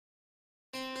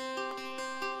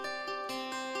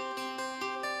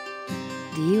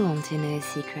Do you want to know a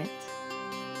secret?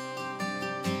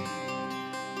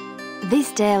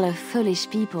 This tale of foolish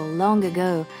people long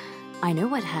ago, I know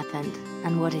what happened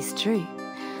and what is true,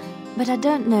 but I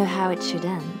don't know how it should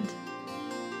end.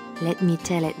 Let me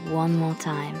tell it one more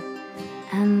time,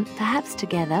 and perhaps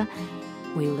together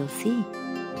we will see.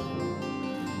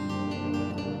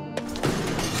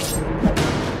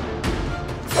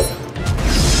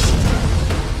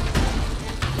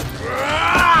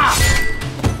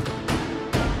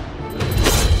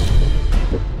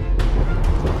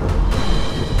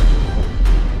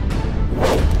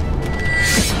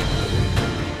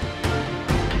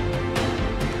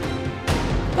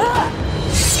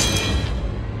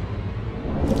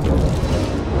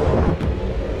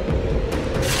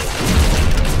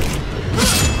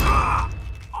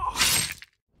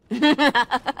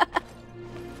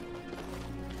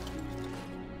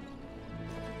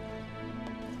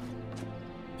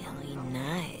 Really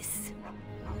nice.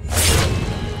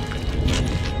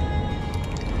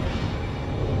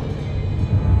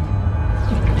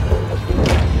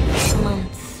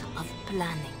 Months of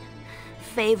planning,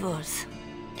 favors,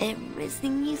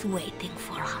 everything is waiting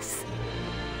for us.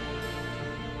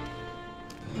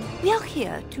 We are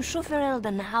here to show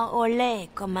Ferelden how Ole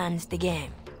commands the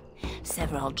game.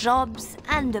 Several jobs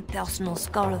and a personal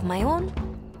score of my own,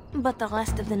 but the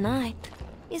rest of the night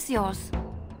is yours.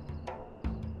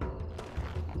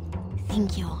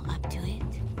 Think you're up to it,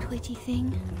 pretty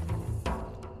thing?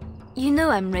 You know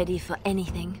I'm ready for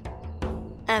anything.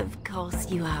 Of course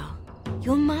you are.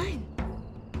 You're mine.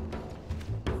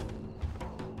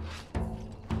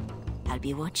 I'll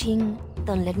be watching.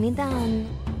 Don't let me down.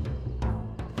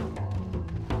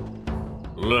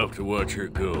 Love to watch her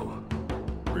go.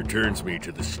 Returns me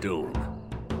to the stone.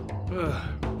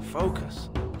 Focus.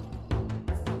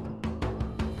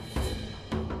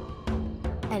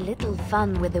 A little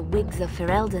fun with the wigs of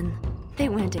Ferelden. They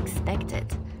weren't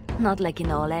expected. Not like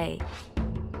in Ole.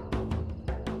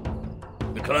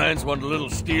 The clients want a little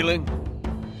stealing?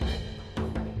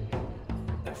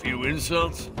 A few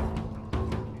insults?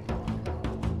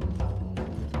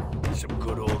 Some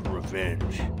good old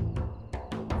revenge.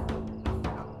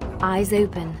 Eyes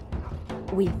open.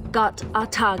 We've got our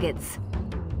targets.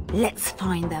 Let's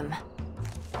find them.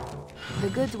 The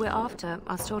goods we're after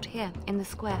are stored here, in the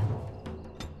square.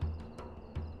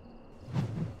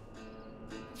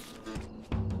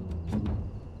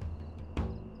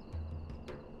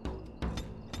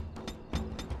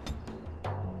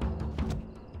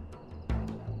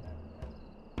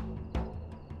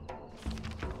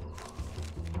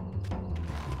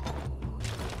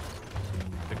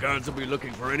 The guards will be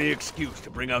looking for any excuse to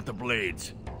bring out the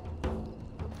blades.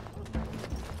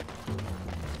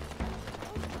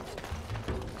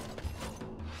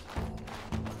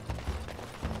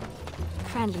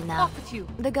 Friendly now. Off with you.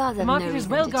 The guards have Market no is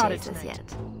reason well to guarded chase us tonight.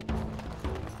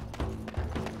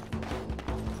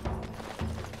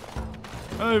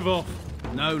 yet. Move off.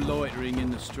 No loitering in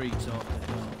the streets after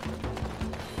dark.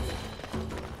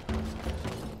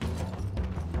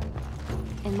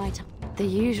 In my time, the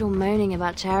usual moaning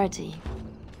about charity.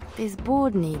 This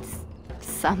board needs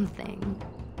something.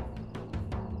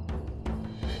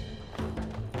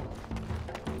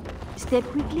 Step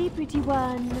quickly, pretty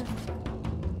one.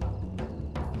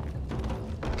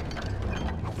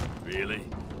 Really?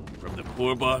 From the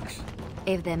poor box?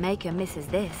 If their maker misses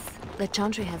this, the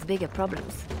Chantry has bigger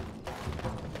problems.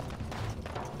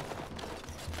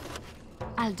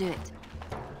 I'll do it.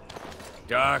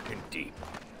 Dark and deep.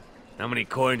 How many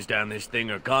coins down this thing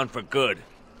are gone for good?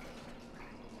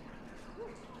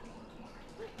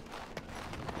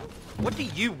 What do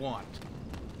you want?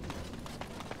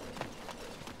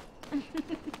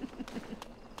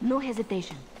 No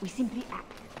hesitation. We simply act.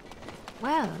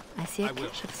 Well, I see a I will.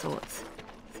 catch of sorts.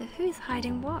 So who's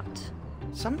hiding what?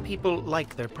 Some people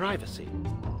like their privacy.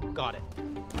 Got it.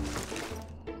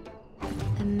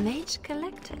 A mage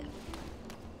collective.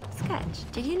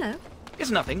 Sketch, did you know?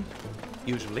 It's nothing,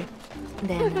 usually.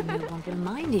 Then no one will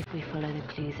mind if we follow the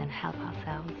clues and help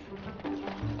ourselves.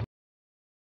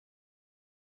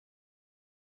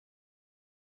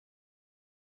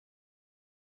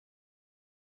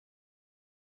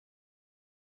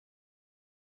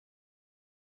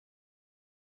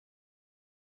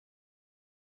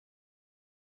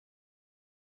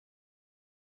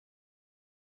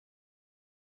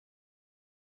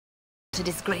 To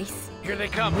disgrace. Here they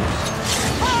come. Don't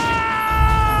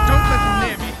let them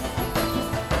near me.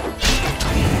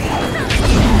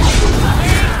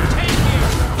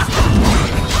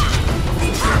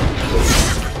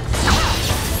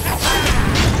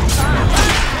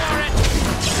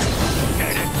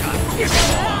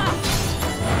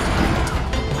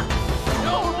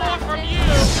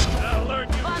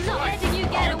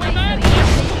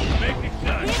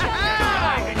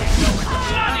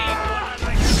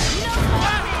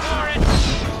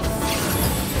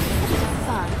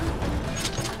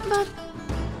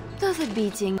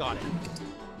 beating Got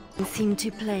it. seem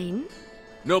too plain?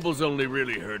 Nobles only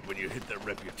really hurt when you hit their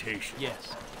reputation.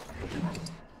 Yes.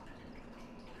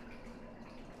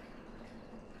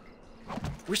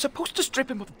 We're supposed to strip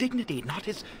him of dignity, not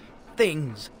his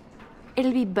things.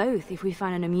 It'll be both if we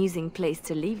find an amusing place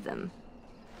to leave them.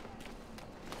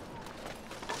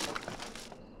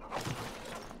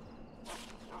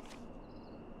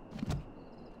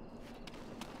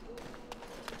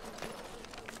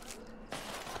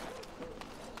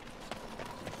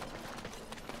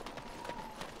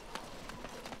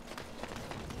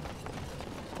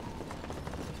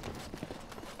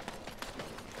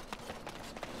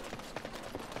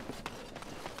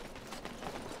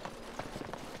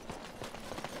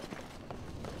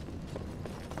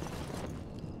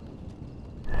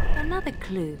 Another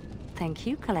clue. Thank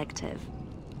you, Collective.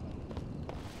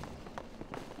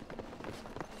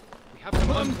 We have some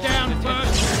Put them unwanted down attention.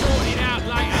 first and sort it out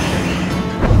later.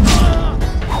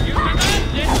 You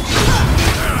demand it!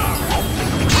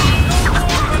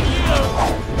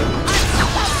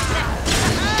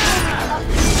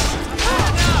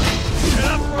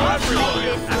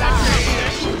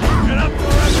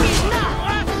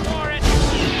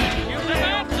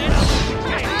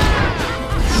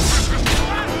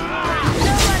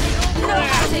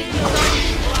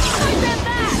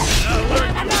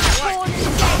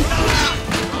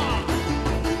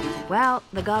 Well,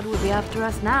 the god will be after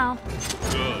us now.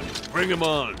 Good. Bring him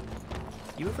on.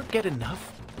 You ever get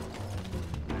enough?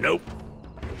 Nope.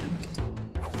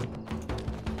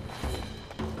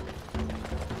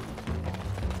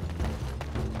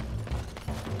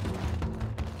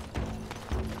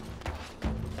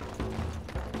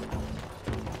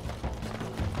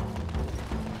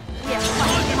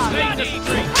 Leave the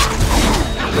street!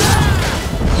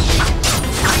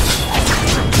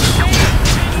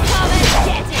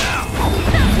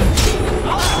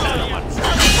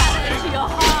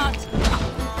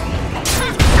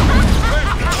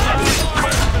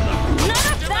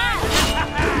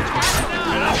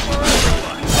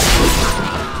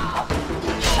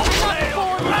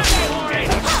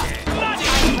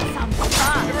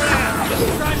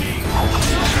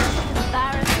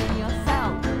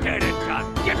 Get it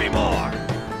done. Give me more.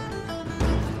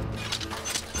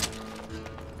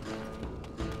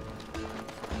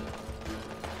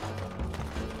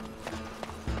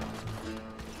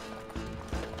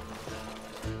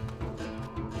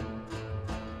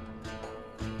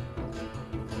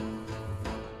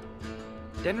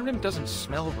 Denerim doesn't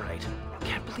smell right.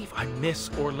 Can't believe I miss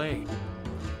Orlais.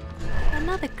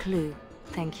 Another clue.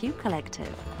 Thank you,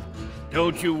 Collective.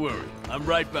 Don't you worry. I'm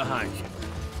right behind you.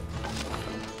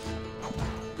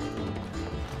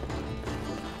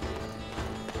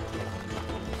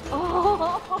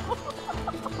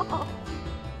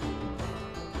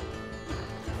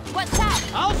 What's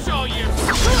that? I'll show you!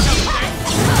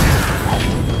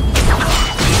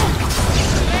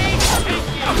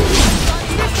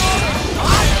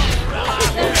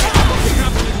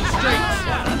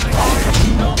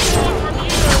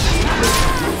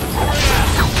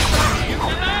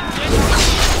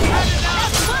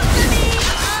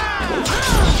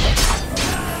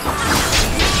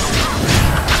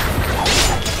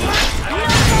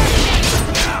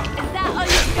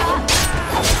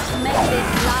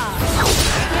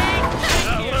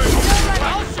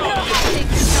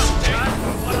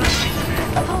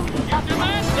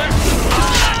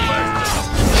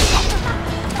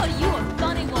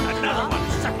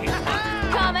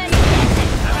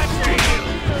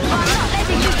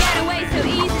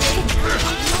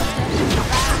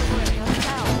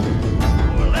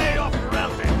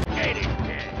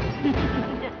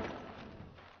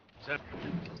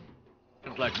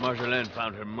 Looks like Marjolaine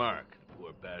found her mark,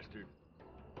 poor bastard.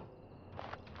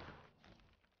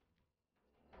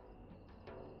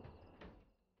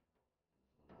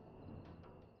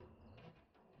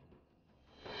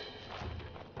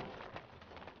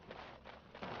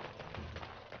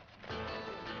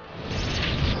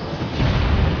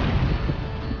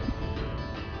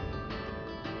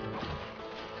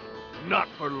 Not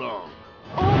for long.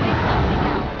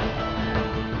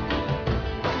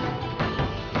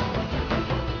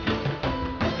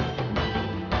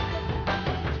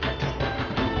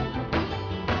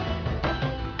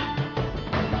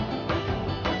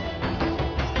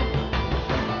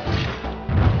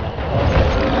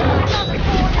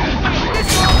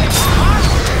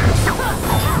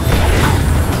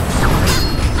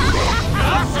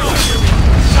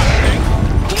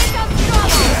 Here comes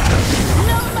trouble!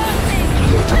 No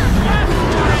mercy!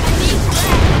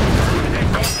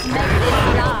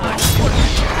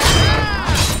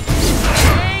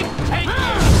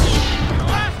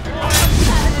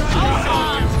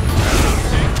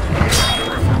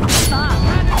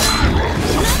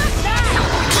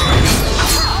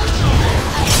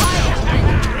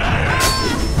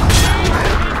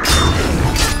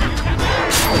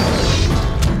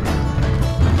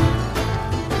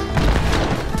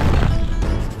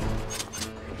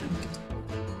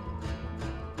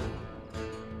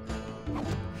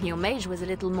 was a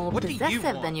little more What do you possessive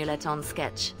than want? you let on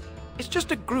sketch. It's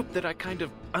just a group that I kind of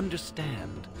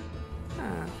understand.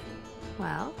 Huh.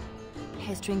 Well,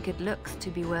 his trinket looks to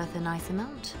be worth a nice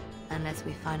amount, unless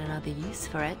we find another use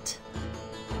for it.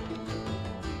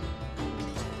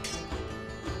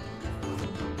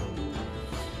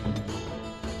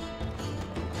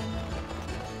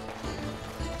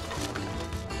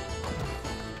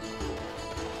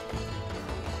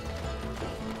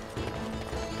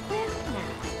 Where's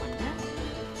that, I wonder?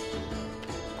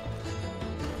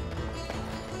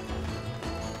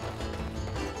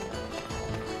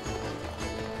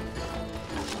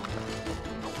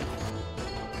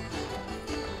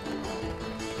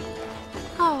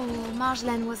 Oh,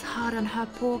 Marjolaine was hard on her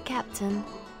poor captain.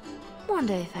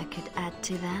 Wonder if I could add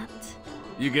to that.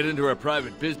 You get into our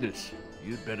private business,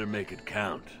 you'd better make it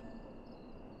count.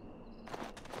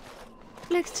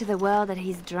 Looks to the world that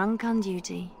he's drunk on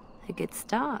duty. A good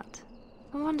start.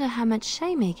 I wonder how much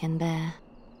shame he can bear.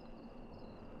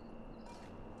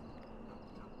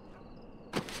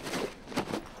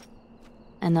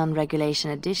 A non-regulation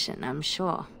edition, I'm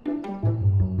sure.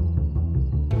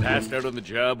 Passed out on the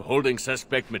job, holding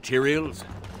suspect materials?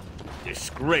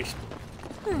 Disgraceful.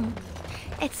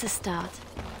 It's a start.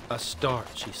 A start,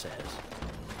 she says.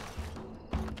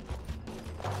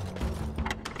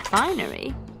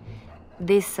 Finery?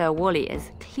 This Sir Wally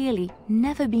has clearly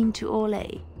never been to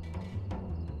Orlais.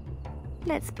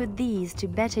 Let's put these to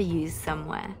better use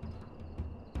somewhere.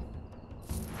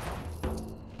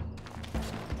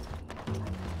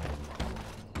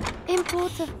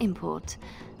 Import of import.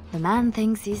 The man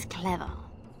thinks he's clever.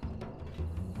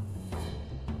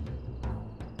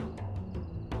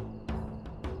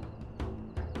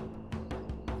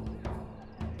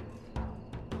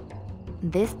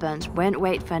 This bunch won't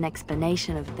wait for an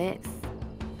explanation of this.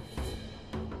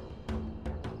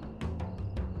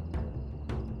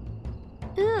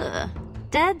 Ugh,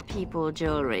 dead people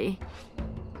jewelry.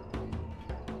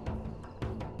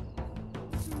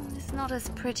 It's not as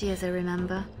pretty as I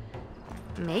remember.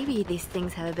 Maybe these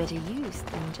things have a better use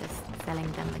than just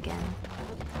selling them again.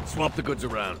 Swap the goods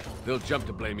around. They'll jump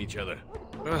to blame each other.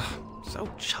 Ugh, so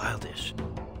childish.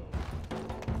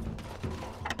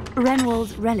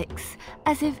 Renwald's relics,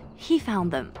 as if he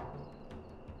found them.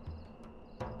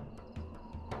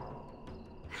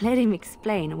 Let him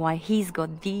explain why he's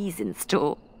got these in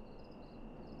store.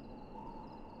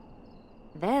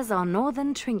 There's our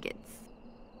northern trinkets.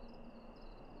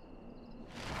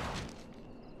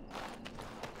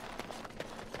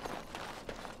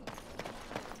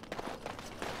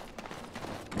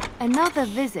 Another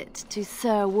visit to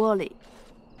Sir Wally.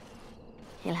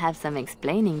 He'll have some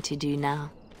explaining to do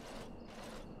now.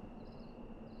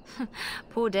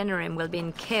 Poor Denerim will be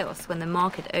in chaos when the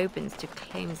market opens to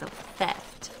claims of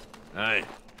theft. Aye.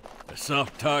 A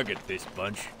soft target, this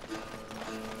bunch.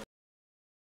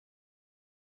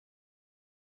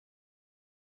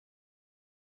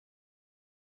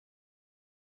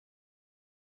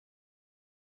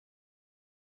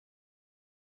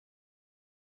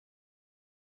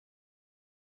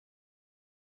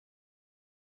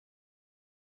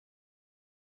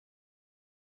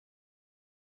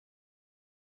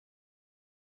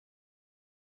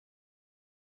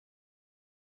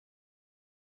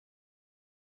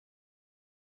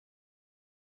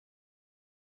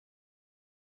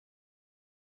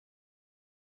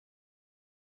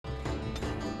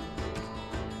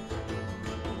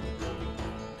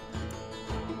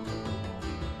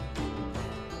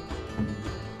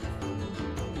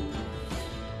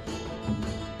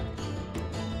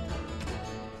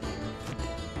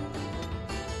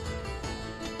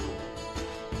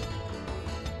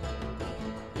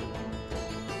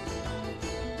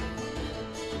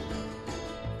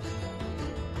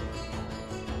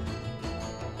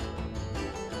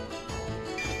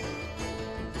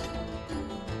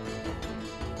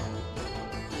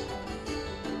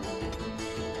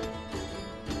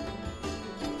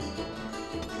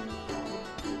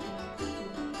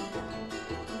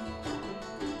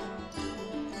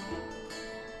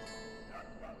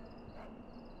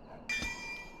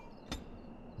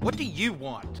 What do you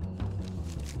want?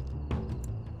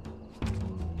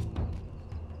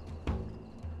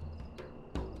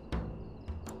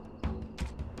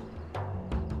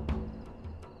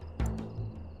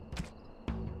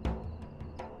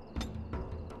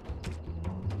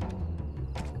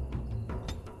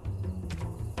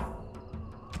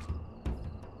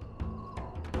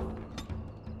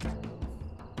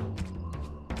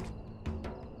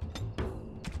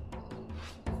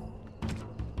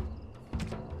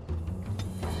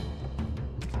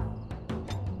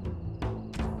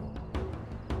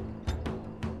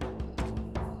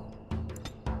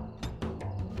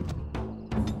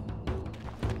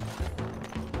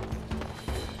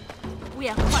 We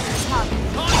are quite a target.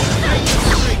 No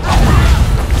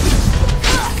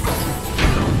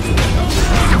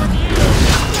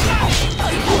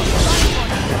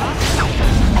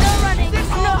running,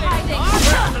 no hiding.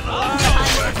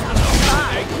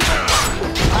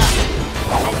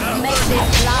 Make this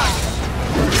last.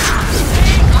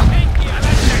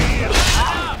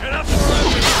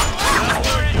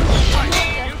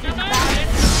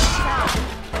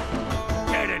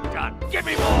 Get it done. Give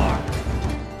me more.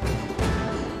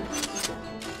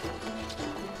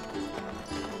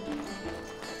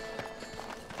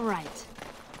 Right.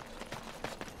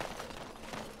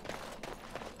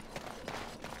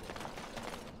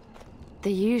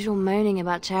 The usual moaning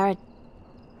about charity.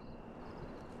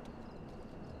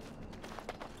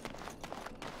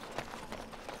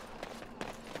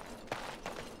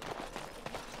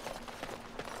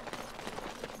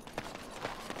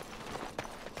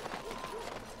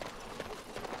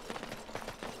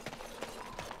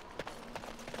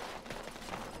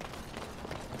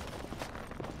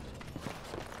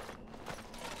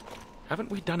 Haven't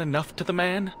we done enough to the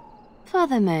man? For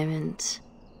the moment.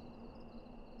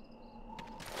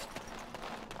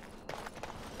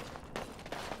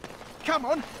 Come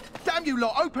on! Damn you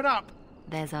lot, open up!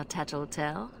 There's our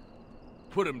tattletale.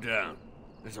 Put him down.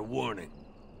 There's a warning.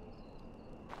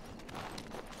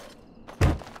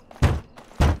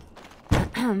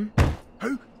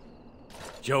 Who?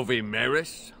 Jovi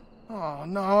Maris? Oh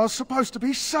no, I was supposed to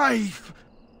be safe!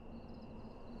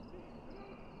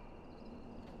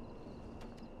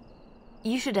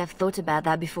 You should have thought about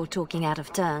that before talking out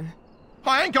of turn.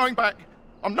 I ain't going back!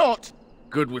 I'm not!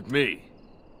 Good with me.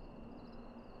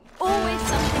 Always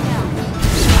something else.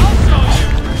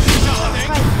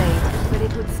 Quite late, but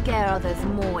it would scare others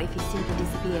more if he simply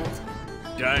disappeared.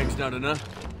 Dying's not enough.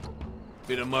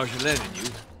 Bit of Marjolaine in you.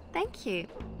 Thank you.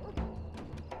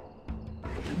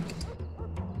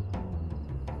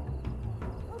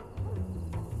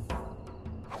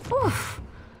 Oof.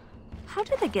 How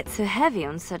do they get so heavy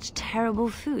on such terrible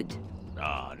food?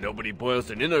 Ah, nobody boils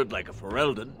an innard like a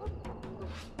Ferelden.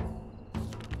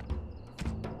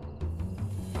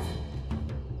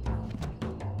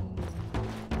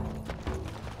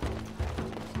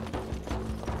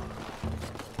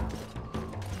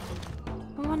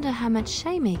 I wonder how much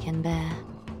shame he can bear.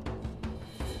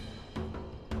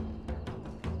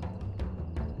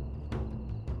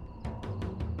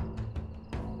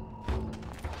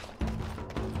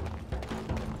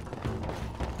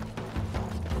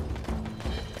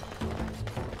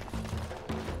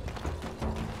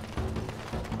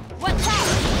 What's that?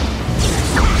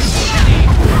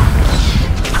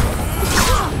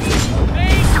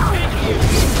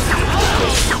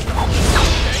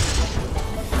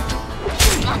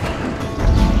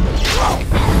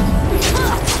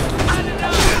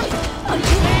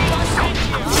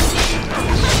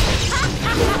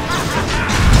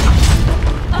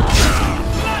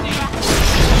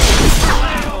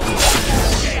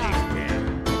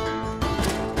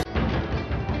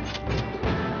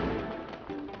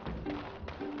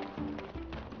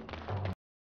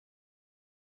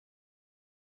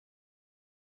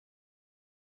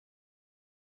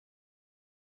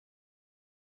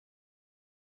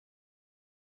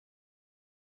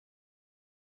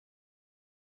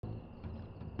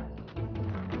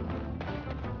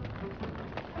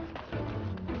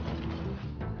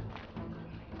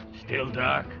 Still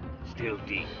dark, still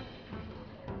deep.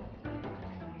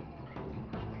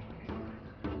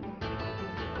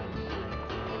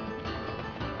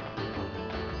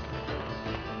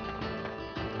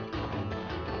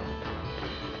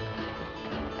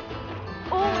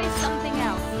 Always something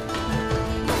else.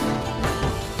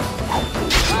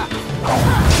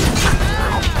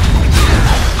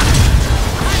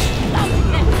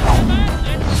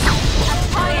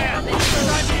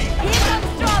 Here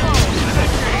comes trouble!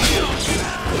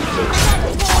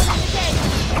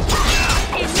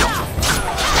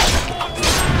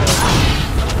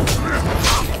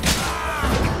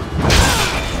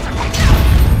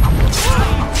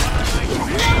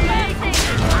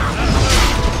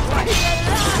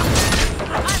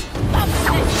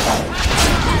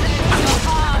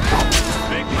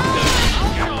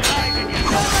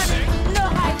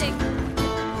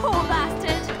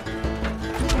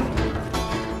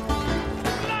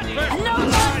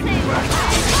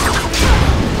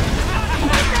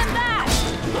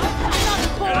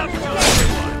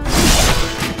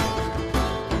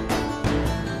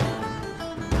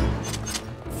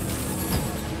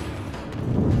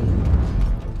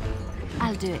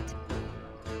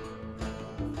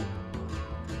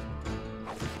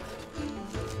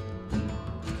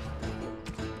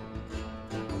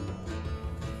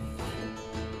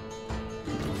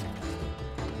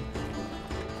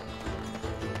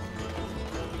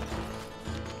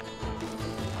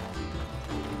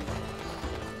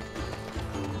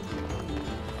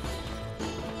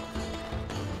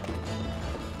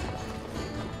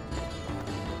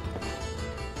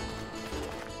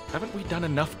 Haven't we done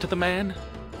enough to the man?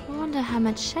 I wonder how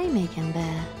much shame he can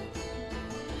bear.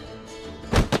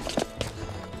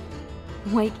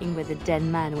 Waking with a dead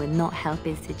man would not help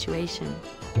his situation.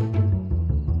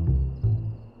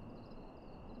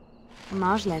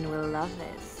 Marjolaine will love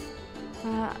this.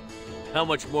 How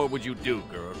much more would you do,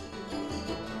 girl?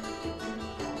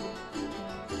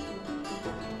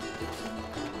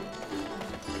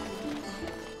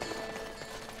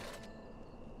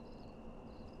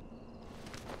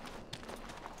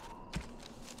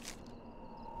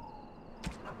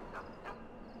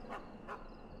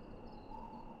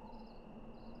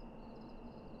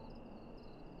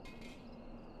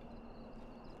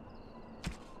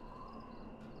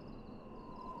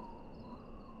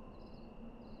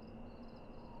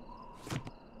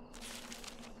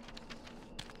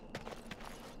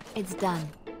 It's done.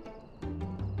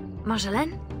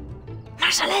 Marjolaine?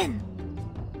 Marjolaine!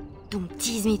 Don't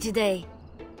tease me today.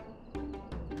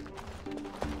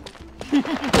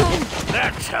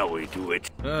 That's how we do it.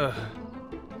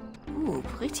 Ooh,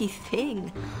 pretty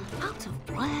thing. Out of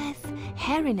breath,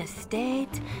 hair in a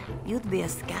state. You'd be a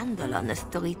scandal on the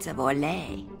streets of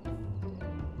Orlais.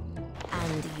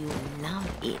 And you love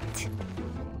it.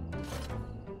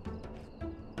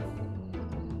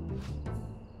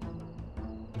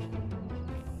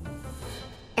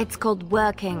 It's called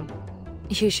working.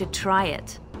 You should try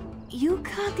it. You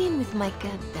cut in with my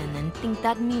captain and think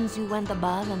that means you went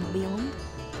above and beyond?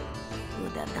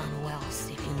 You'd have done worse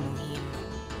if you knew him.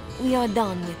 We are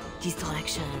done with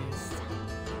distractions.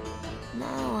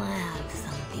 Now I have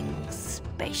something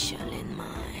special in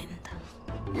mind.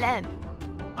 Lem,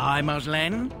 Aye,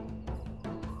 Marjolaine?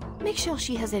 make sure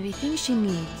she has everything she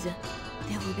needs.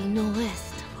 There will be no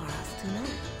rest for us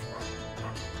tonight.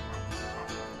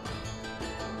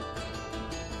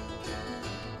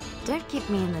 Don't keep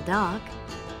me in the dark.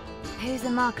 Who's the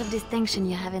mark of distinction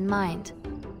you have in mind?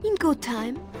 In good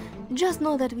time. Just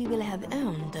know that we will have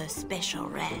earned a special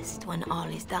rest when all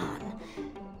is done.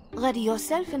 Ready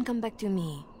yourself and come back to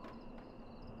me.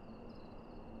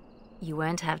 You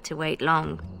won't have to wait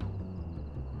long.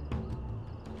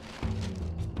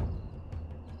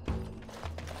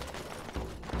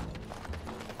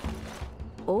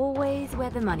 Always where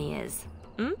the money is.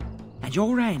 Hmm? And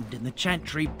your hand in the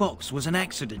chantry box was an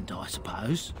accident, I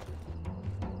suppose?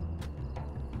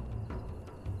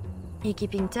 You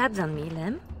keeping tabs on me,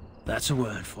 Lem? That's a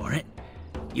word for it.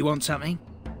 You want something?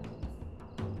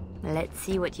 Let's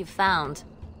see what you found.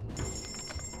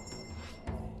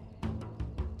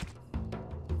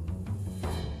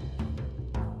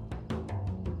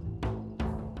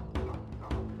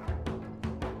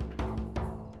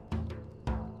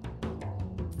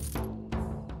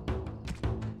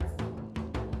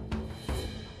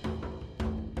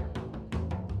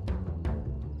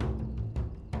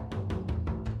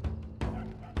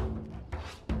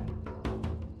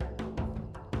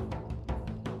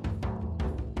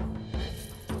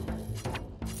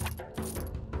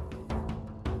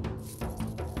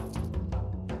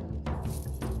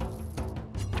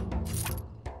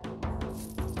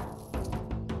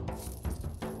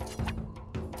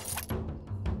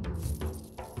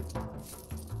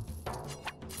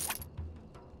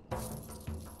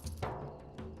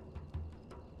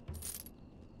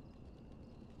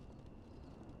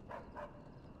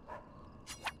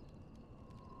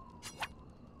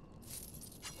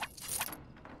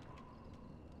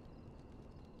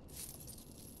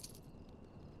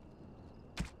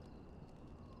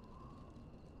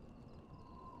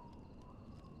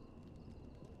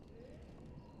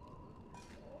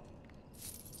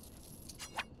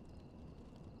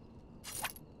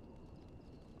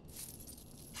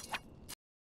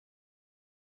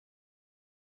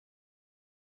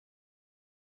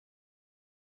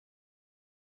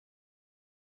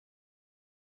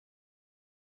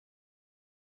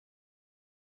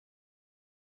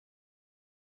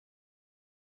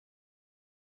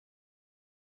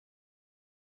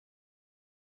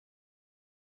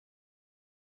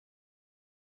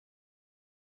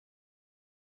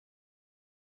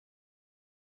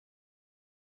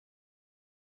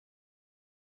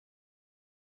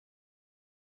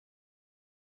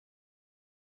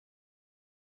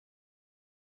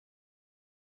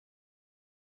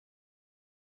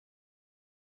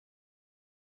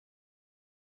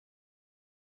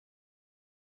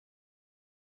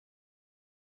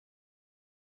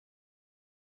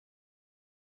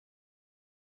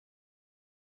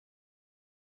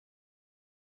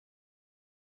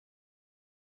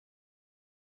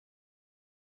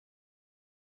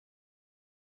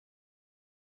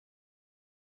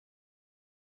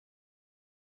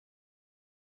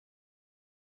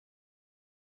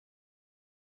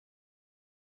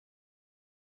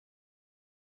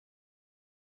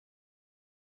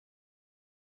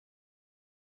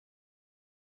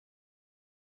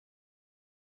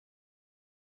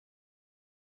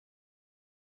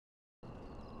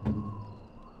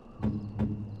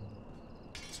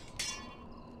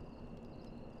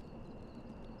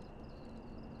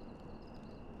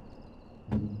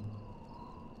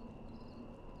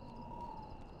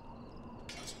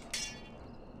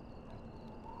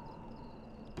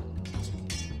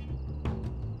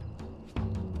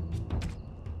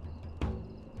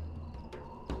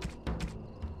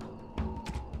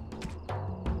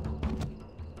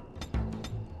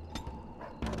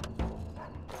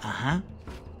 Uh-huh.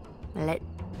 Let...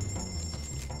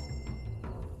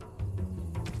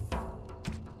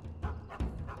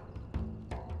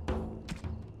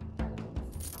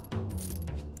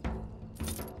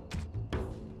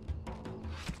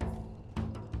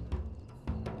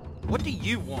 What do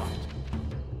you want?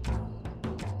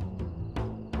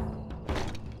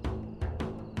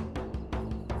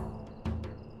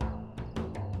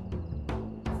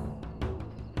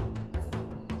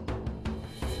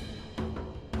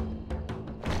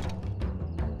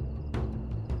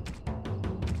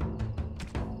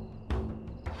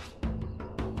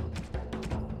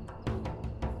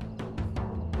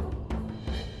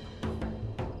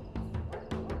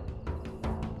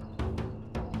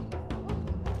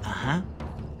 Uh-huh.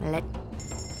 Let...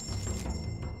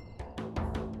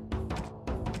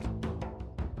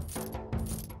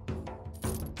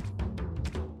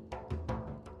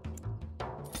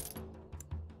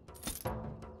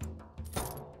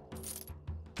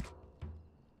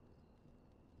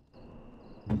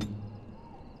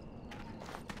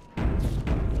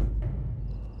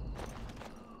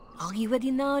 Are you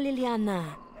ready now,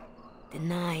 Leliana? The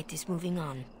night is moving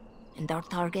on, and our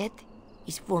target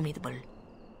is formidable.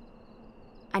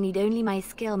 I need only my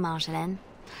skill, Marjolaine.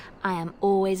 I am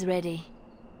always ready.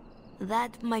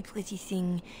 That, my pretty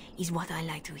thing, is what I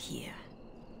like to hear.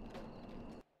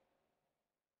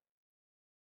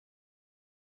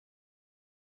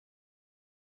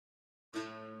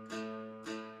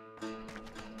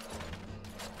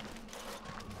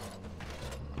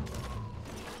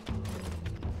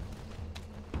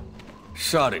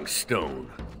 Sodding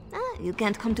stone. You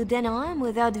can't come to Denerim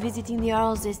without visiting the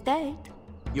Earl's estate.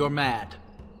 You're mad.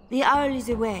 The Earl is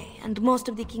away, and most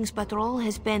of the King's patrol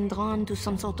has been drawn to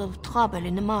some sort of trouble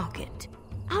in the market.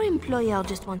 Our employer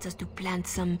just wants us to plant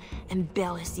some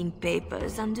embarrassing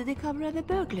papers under the cover of a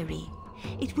burglary.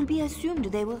 It will be assumed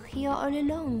they were here all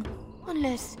along,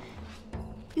 unless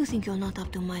you think you're not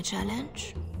up to my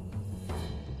challenge.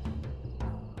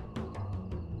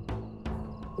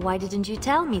 Why didn't you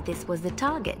tell me this was the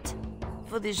target?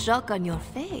 For the shock on your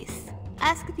face.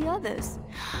 Ask the others.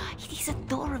 It is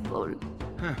adorable.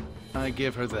 Huh. I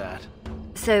give her that.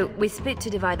 So, we split to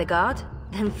divide the guard,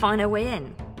 then find a way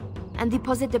in. And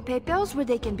deposit the papers where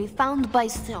they can be found by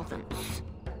servants.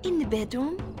 In the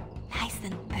bedroom, nice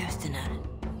and personal.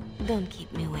 Don't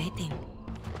keep me waiting.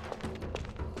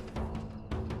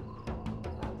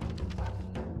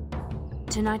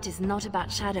 Tonight is not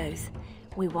about shadows.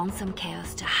 We want some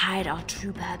chaos to hide our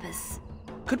true purpose.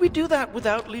 Could we do that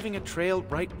without leaving a trail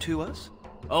right to us?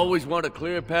 Always want a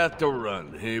clear path to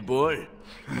run, hey boy?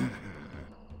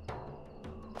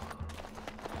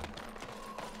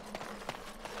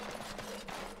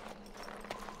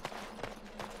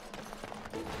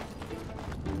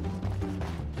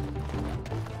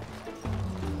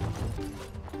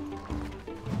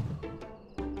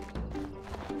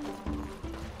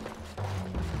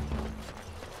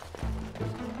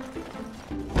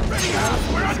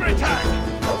 We're under attack!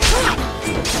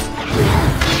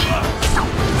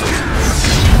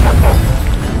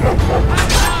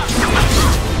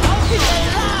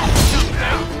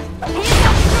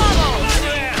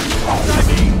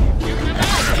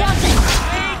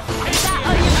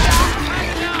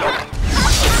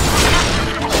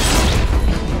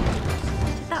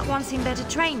 That one seemed better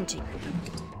trained to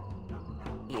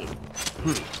you.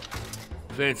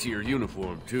 Fancy your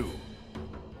uniform, too.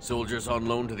 Soldiers on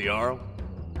loan to the Arl?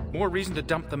 More reason to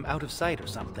dump them out of sight or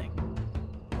something.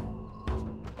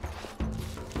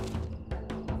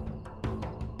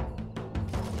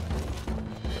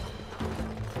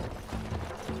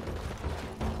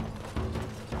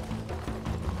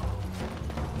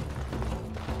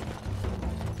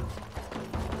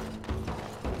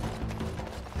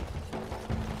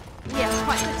 Yes,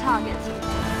 quite the target.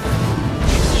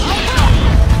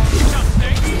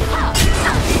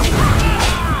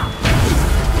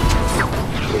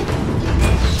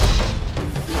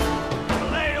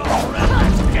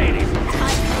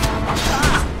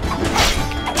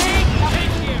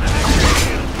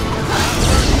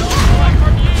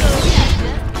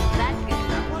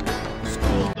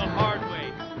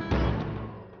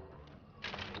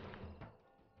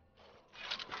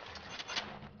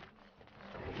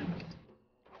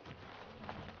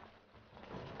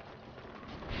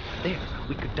 There,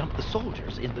 we could dump the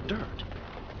soldiers in the dirt.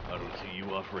 I don't see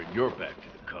you offering your back to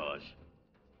the cause.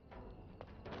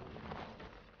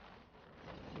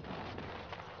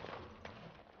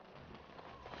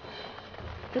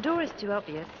 The door is too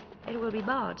obvious. It will be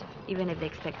barred, even if they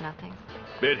expect nothing.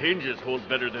 Bet hinges hold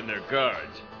better than their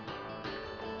guards.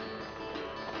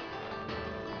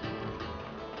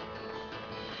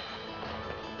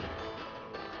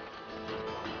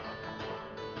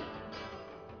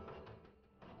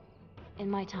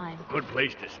 my time. Good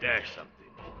place to stash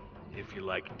something, if you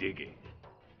like digging.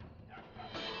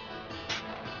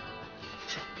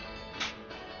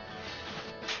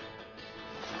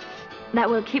 That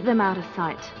will keep them out of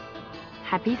sight.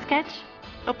 Happy, Sketch?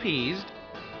 Appeased.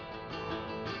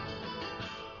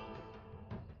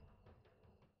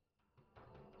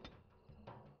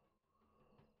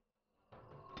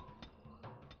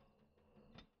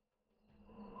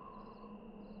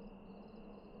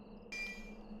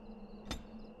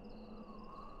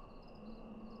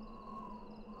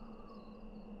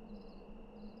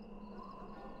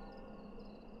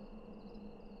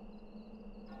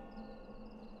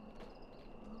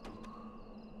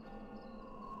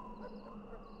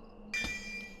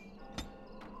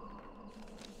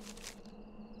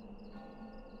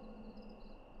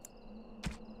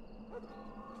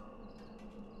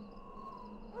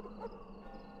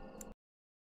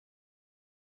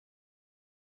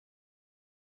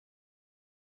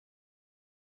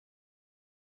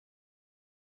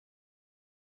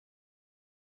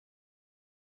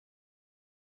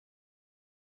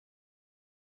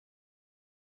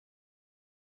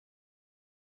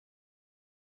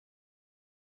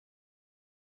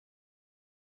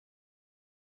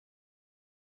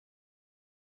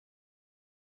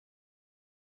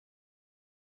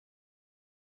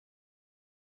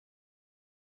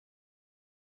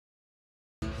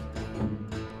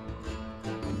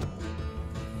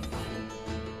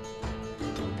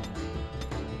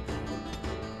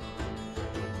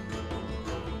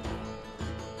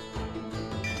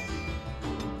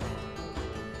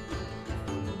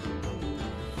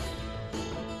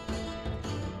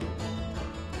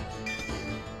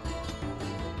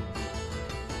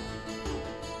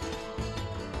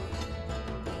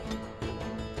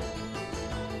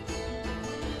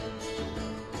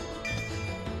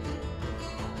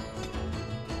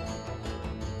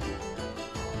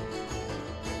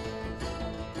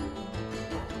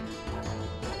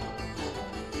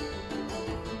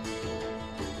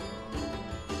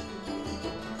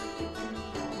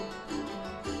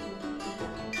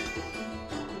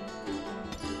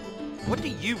 What do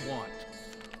you want?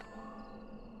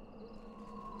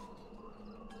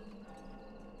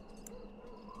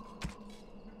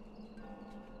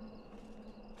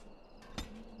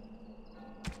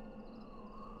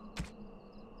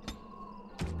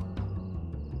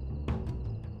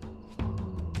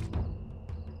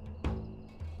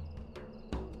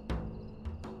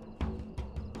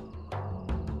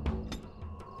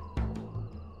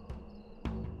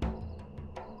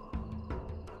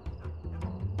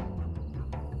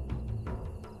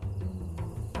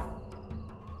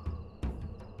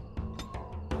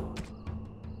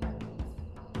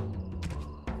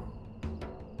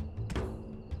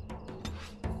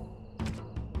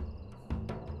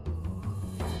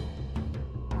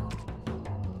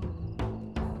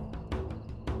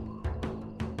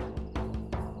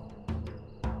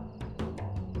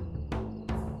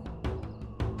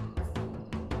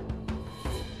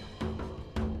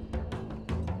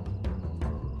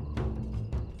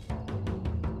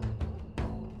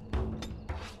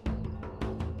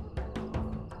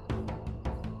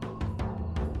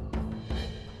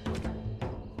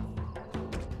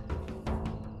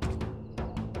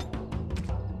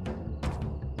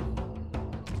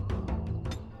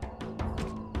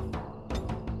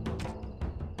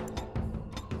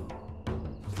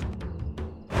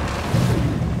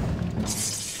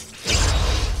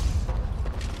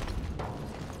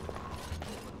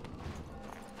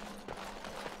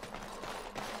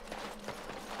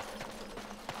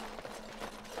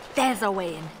 There's our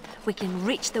way in. We can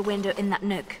reach the window in that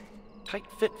nook. Tight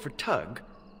fit for Tug.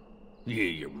 Yeah,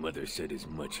 your mother said as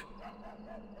much.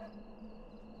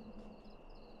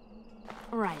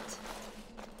 Right.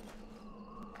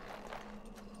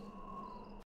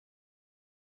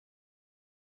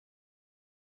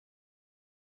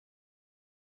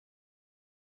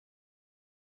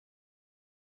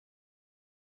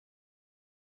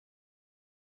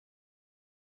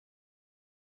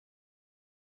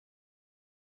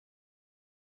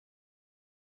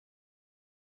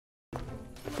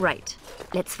 Right.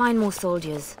 Let's find more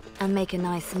soldiers and make a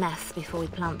nice mess before we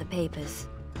plant the papers.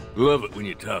 Love it when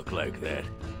you talk like that.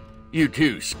 You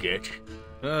too, Sketch.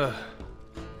 Ugh.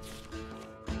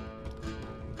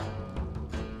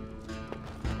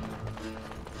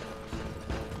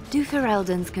 Do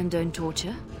Fereldans condone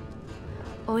torture?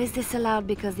 Or is this allowed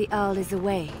because the Earl is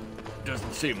away?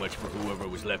 Doesn't say much for whoever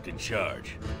was left in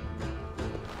charge.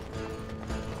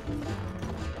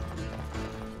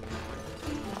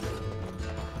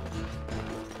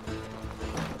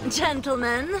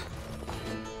 Gentlemen,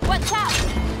 watch out!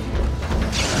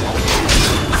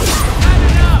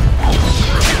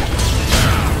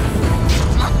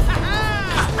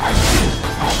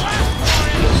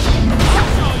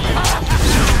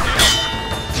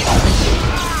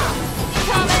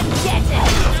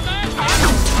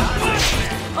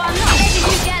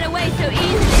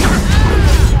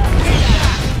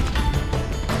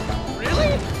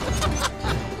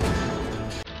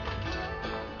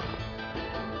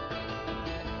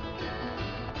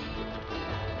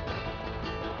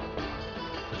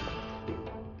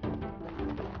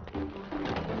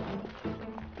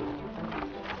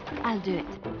 I'll do it.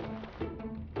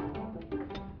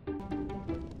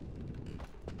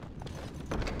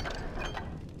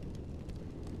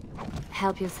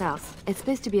 Help yourself. It's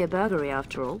supposed to be a burglary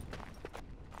after all.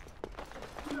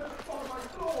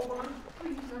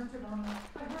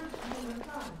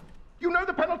 You know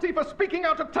the penalty for speaking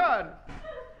out of turn!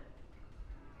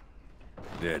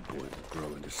 That boy will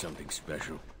grow into something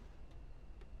special.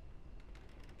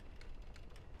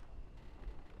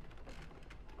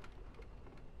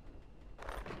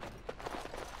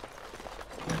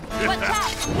 Watch out!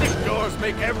 These doors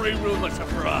make every room a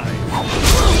surprise.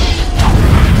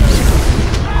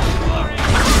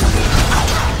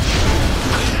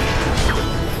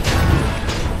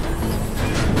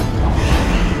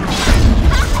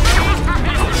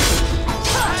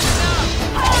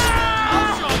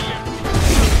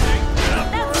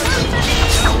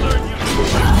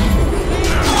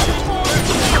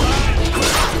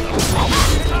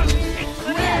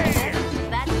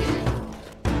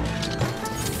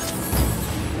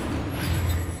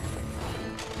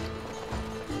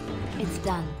 It's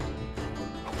done.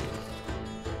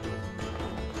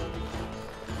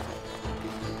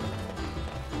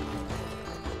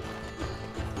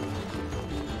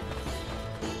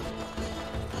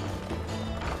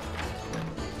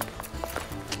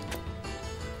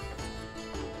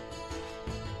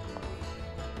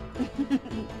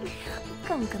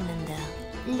 Come, Commander.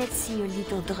 Let's see your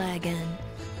little dragon.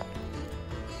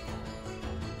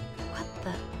 What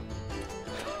the?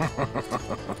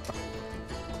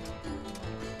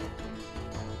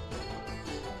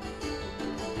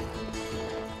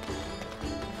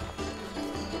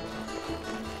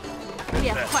 We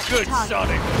are quite Good, target.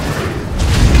 Sonic.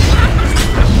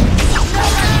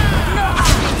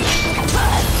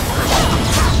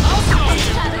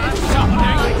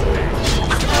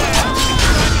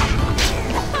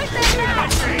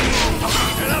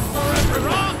 Get up forever,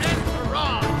 hurrah and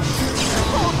hurrah!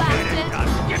 Poor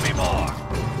bastard. Give me more!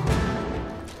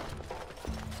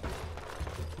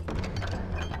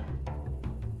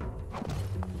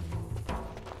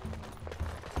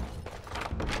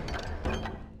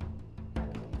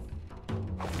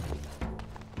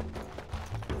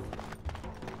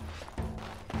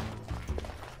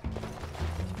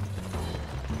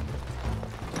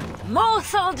 More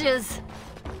soldiers!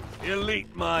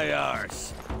 Elite my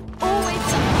arse. Always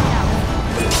something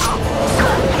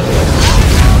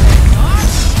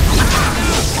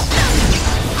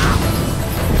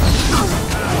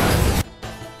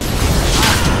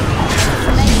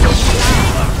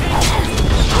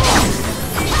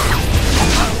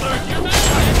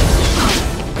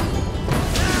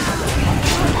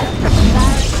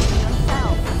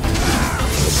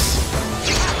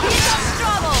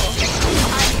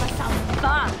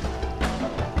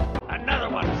Another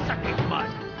one sucking mud.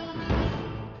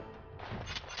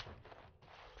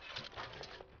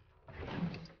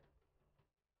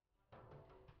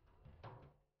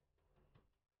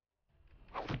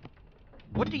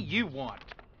 What do you want?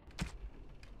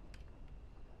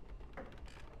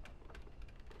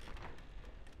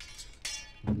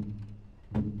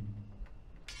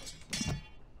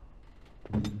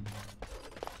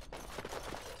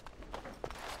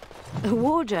 A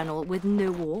war journal with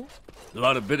no war? A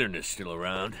lot of bitterness still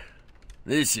around.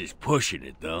 This is pushing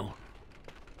it, though.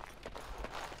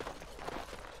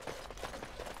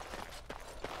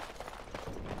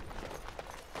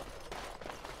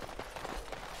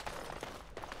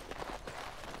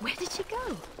 Where did she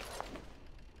go?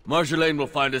 Marjolaine will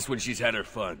find us when she's had her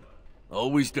fun.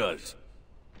 Always does.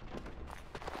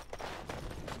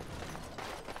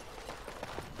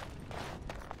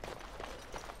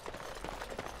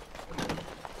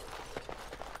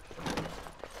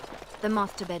 The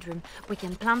master bedroom. We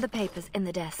can plant the papers in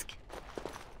the desk.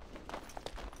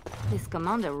 This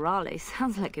Commander Raleigh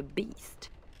sounds like a beast.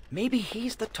 Maybe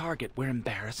he's the target we're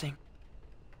embarrassing.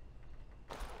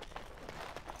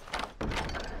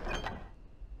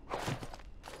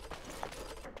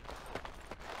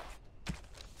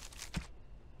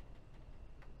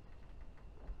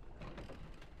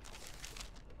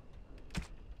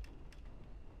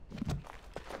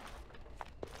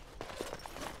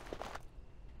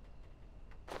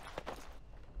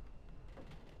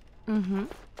 Mm-hmm.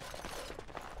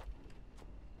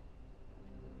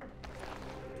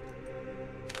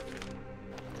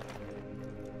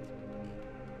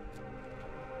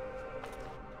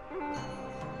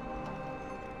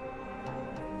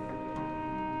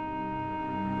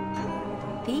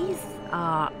 These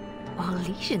are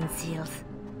Orlesian seals.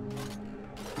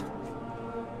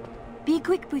 Be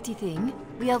quick, pretty thing.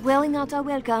 We are welling out our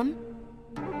welcome.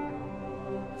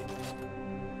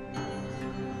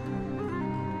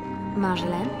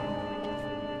 Marjolaine?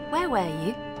 Where were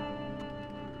you?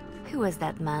 Who was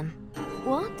that man?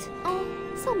 What?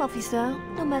 Oh, some officer.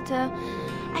 No matter.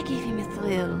 I gave him a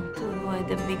thrill to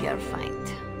avoid a bigger fight.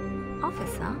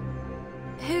 Officer?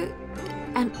 Who...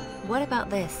 And what about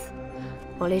this?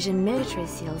 Polynesian military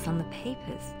seals on the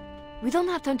papers. We don't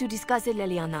have time to discuss it,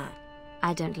 Leliana.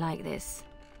 I don't like this.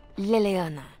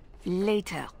 Leliana.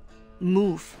 Later.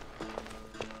 Move.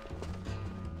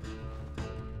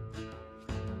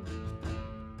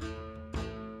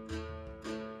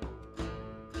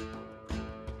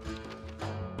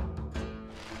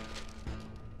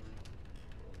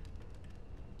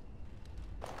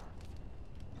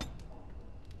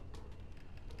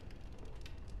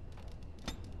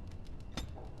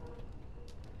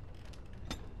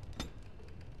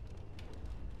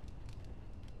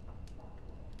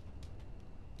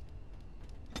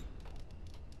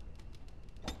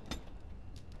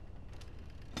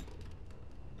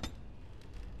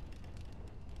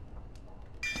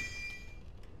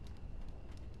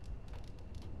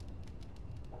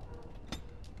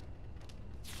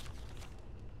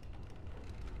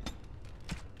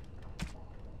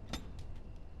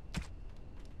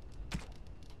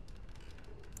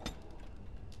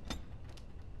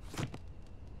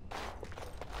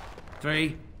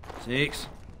 Three, 6,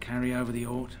 carry over the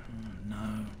ort. Oh,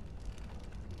 no.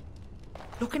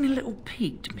 Looking a little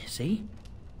peaked, missy.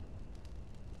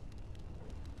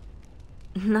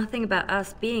 Nothing about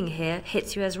us being here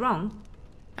hits you as wrong.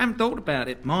 Haven't thought about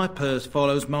it. My purse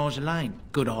follows Marjolaine.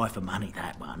 Good eye for money,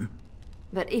 that one.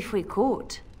 But if we're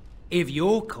caught... If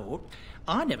you're caught,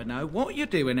 I never know what you're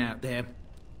doing out there.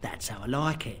 That's how I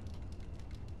like it.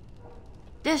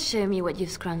 Just show me what you've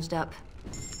scrunched up.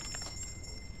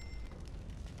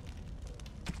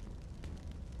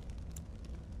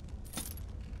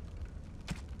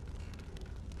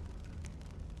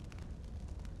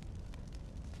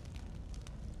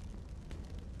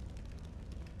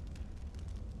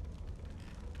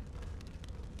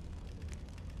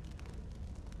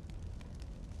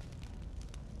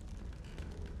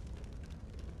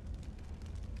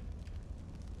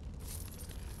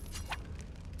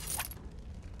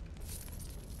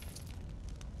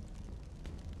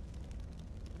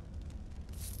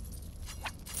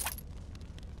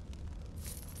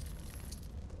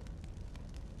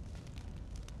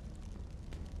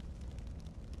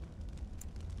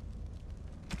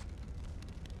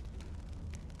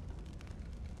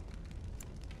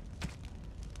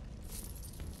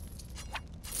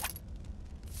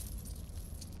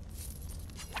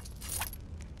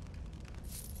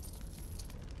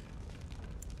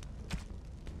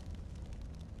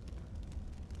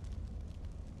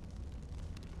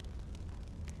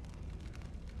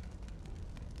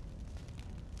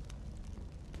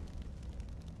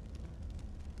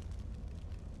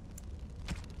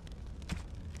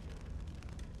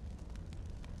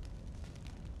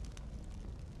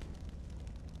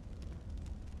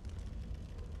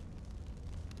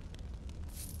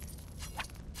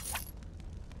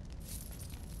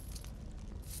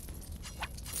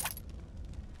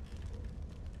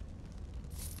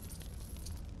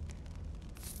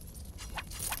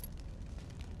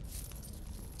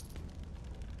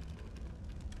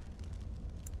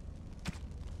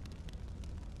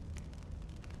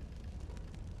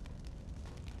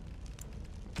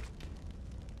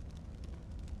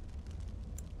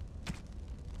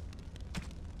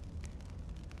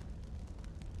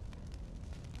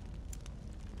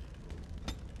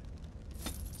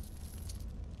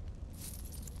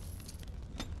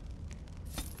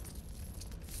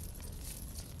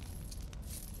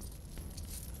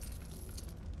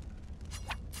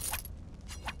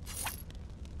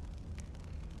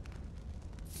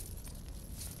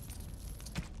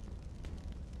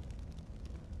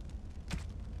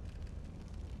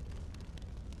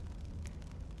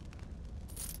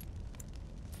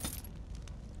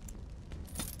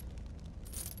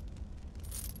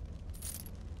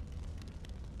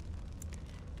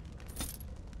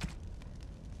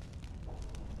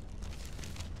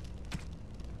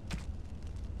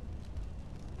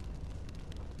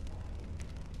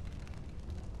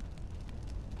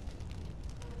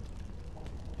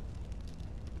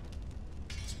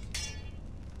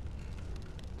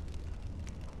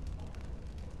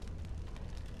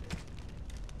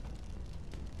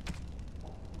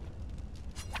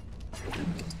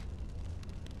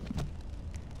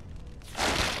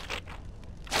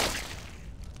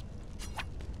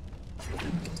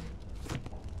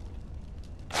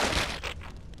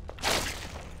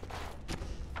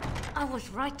 I was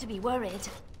right to be worried.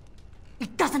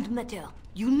 It doesn't matter.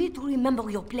 You need to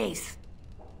remember your place.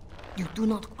 You do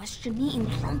not question me in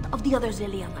front of the others,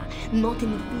 Leliana. Not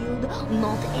in the field,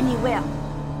 not anywhere.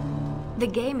 The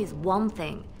game is one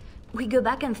thing. We go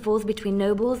back and forth between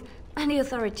nobles, and the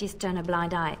authorities turn a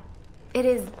blind eye. It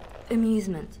is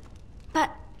amusement.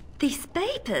 But these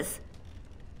papers...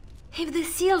 If the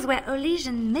seals were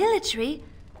Olesian military,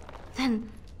 then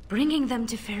bringing them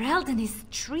to Ferelden is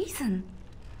treason.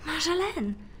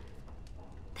 Marjolaine,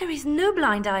 there is no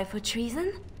blind eye for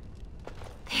treason.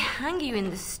 They hang you in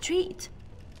the street.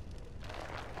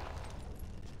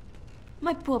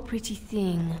 My poor pretty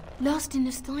thing, lost in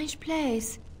a strange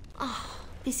place. Ah,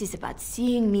 this is about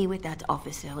seeing me with that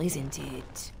officer, isn't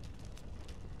it?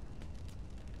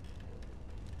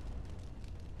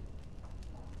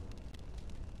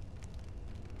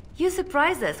 You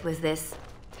surprised us with this.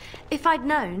 If I'd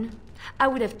known, I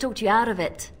would have talked you out of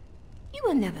it. You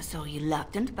were never so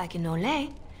reluctant back in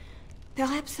Olay.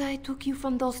 Perhaps I took you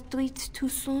from those streets too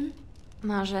soon?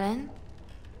 Marjolaine?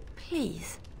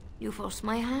 Please, you forced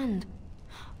my hand.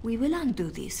 We will undo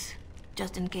this,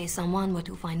 just in case someone were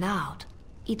to find out.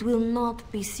 It will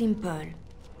not be simple.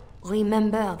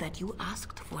 Remember that you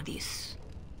asked for this.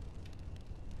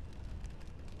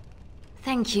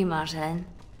 Thank you, Marjolaine.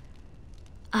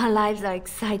 Our lives are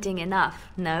exciting enough,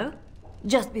 no?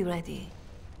 Just be ready.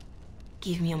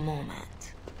 Give me a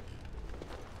moment.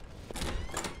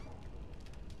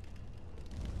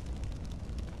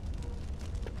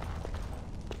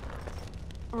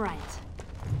 Right.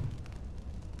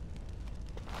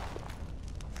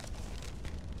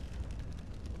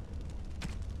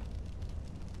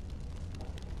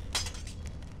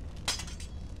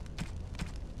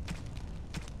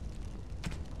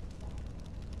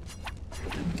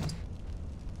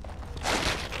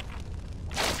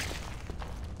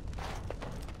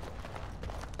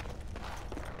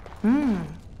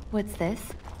 What's this?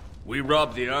 We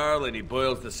rob the Arl and he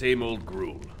boils the same old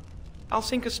gruel. I'll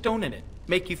sink a stone in it.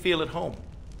 Make you feel at home.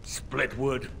 Split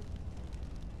wood.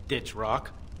 Ditch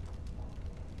rock.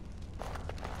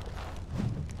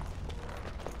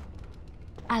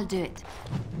 I'll do it.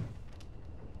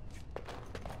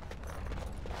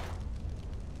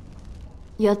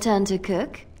 Your turn to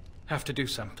cook? Have to do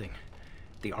something.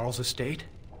 The Arl's estate?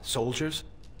 Soldiers?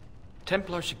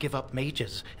 Templars should give up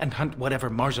mages and hunt whatever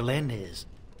Marjolaine is.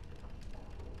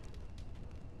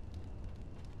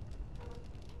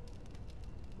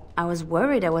 I was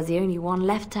worried I was the only one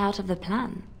left out of the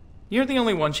plan. You're the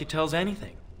only one she tells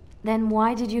anything. Then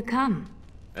why did you come?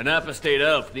 An apostate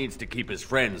elf needs to keep his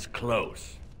friends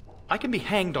close. I can be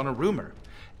hanged on a rumor.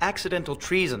 Accidental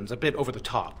treason's a bit over the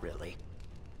top, really.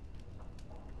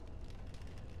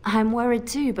 I'm worried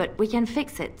too, but we can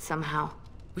fix it somehow.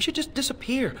 We should just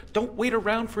disappear. Don't wait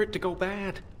around for it to go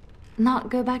bad. Not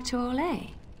go back to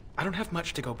Olay? I don't have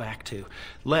much to go back to.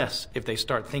 Less if they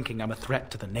start thinking I'm a threat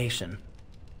to the nation.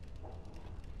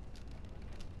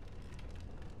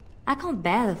 I can't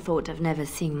bear the thought of never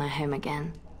seeing my home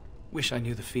again. Wish I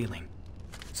knew the feeling.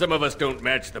 Some of us don't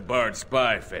match the bard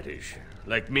spy fetish.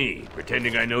 Like me,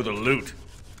 pretending I know the loot.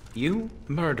 You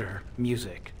murder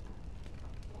music.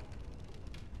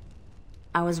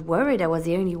 I was worried I was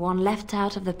the only one left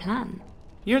out of the plan.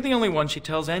 You're the only one she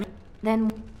tells any... Then...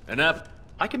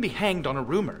 I can be hanged on a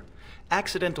rumor.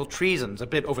 Accidental treason's a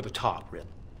bit over the top, really.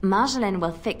 Marjolaine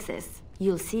will fix this.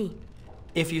 You'll see.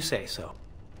 If you say so.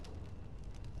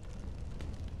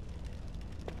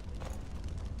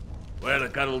 Well,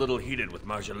 it got a little heated with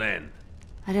Marjolaine.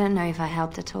 I don't know if I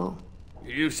helped at all.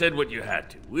 You said what you had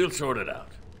to. We'll sort it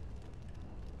out.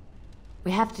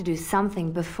 We have to do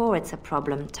something before it's a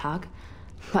problem, Tug.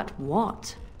 But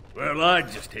what? Well,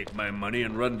 I'd just take my money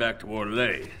and run back to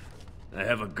Orlais. I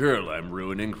have a girl I'm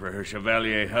ruining for her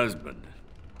chevalier husband.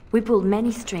 We pulled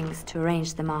many strings to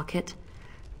arrange the market.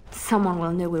 Someone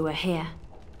will know we were here.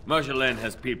 Marjolaine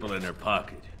has people in her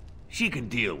pocket. She can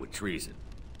deal with treason.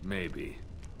 Maybe.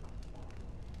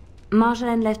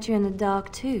 Marjolaine left you in the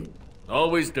dark too.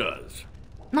 Always does.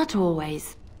 Not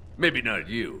always. Maybe not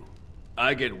you.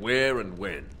 I get where and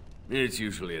when. It's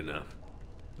usually enough.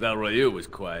 Valroyu was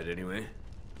quiet anyway.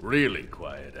 Really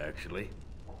quiet, actually.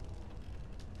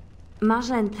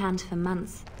 Marjolaine planned for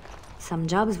months. Some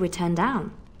jobs we turned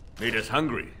down. Made us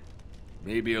hungry.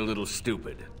 Maybe a little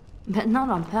stupid. But not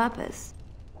on purpose.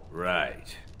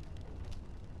 Right.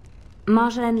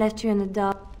 Marjolaine left you in the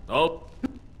dark. Oh.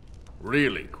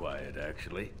 Really quiet,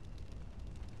 actually.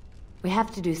 We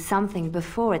have to do something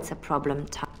before it's a problem,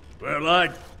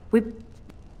 Well, We...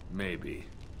 Maybe.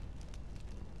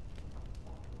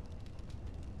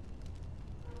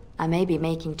 I may be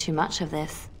making too much of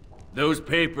this. Those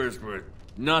papers were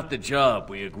not the job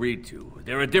we agreed to.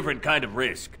 They're a different kind of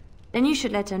risk. Then you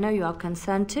should let her know you are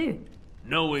concerned too.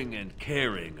 Knowing and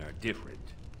caring are different.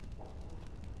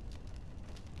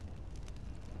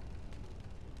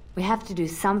 We have to do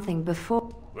something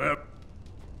before... Well,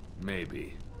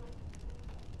 maybe.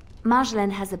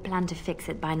 Marjolaine has a plan to fix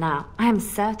it by now. I am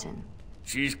certain.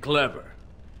 She's clever,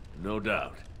 no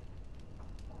doubt.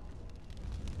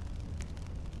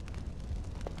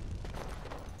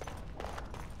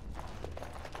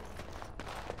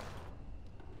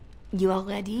 You are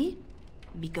ready?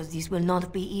 Because this will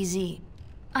not be easy.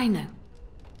 I know.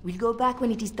 We'll go back when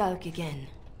it is dark again.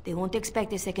 They won't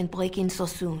expect a second break-in so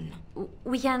soon.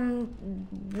 We can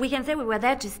say we were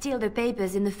there to steal the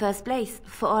papers in the first place,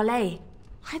 for Olay.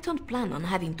 I don't plan on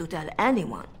having to tell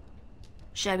anyone.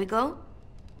 Shall we go?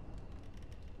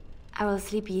 I will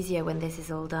sleep easier when this is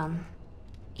all done.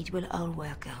 It will all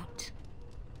work out.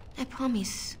 I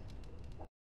promise.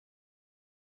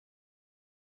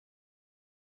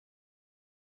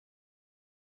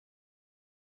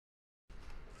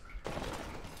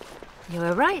 You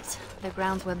were right. The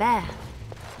grounds were bare.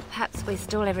 Perhaps we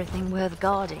stole everything worth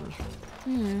guarding.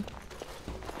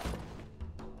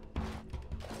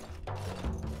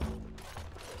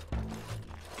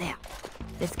 There.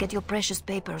 Let's get your precious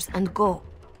papers and go.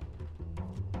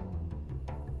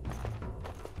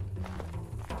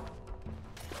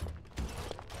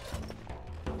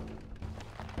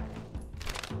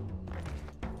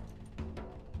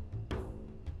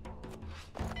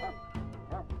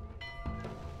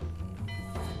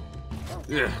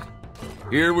 Yeah,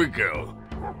 here we go.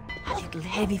 A little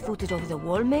heavy-footed over the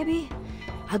wall, maybe?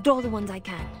 I'll draw the ones I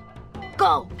can.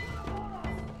 Go!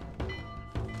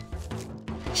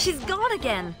 She's gone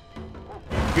again!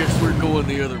 Guess we're going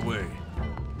the other way.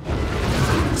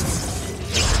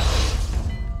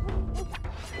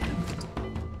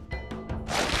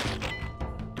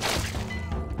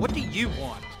 What do you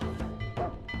want?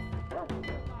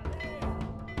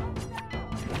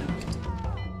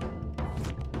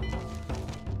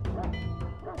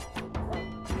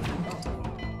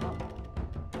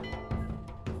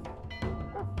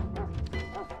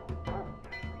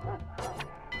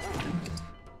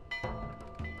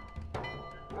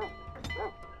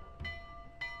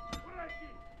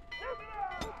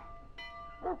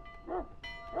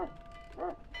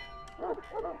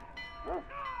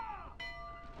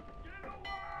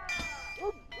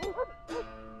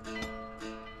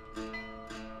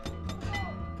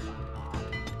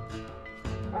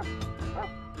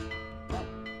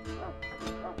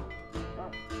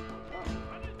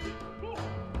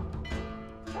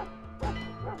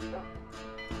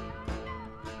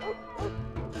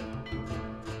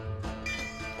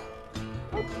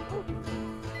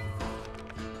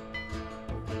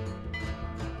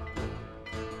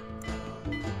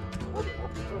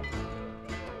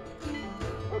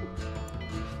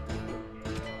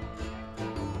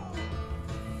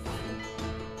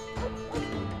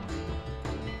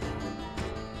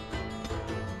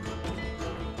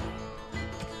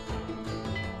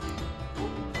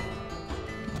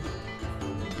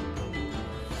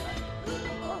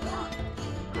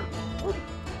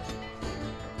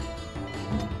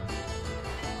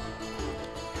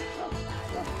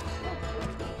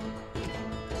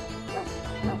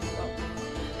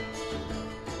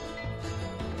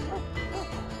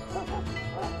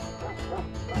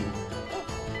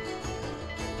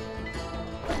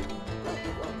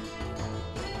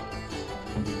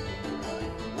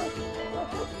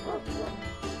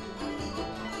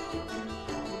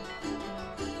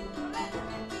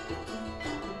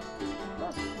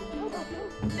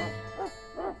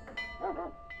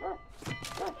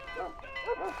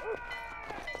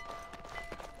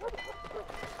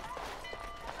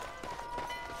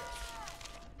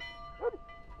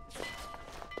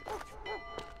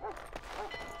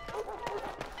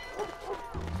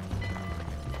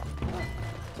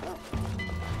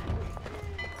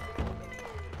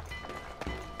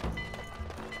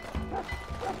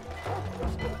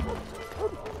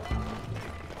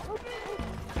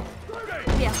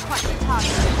 We are quite the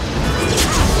target.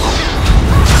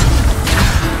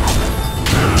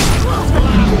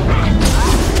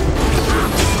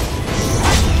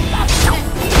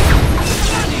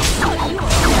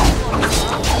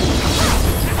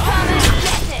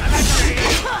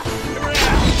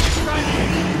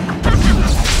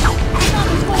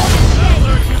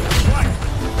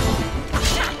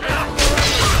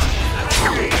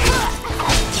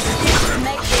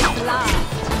 Make this last.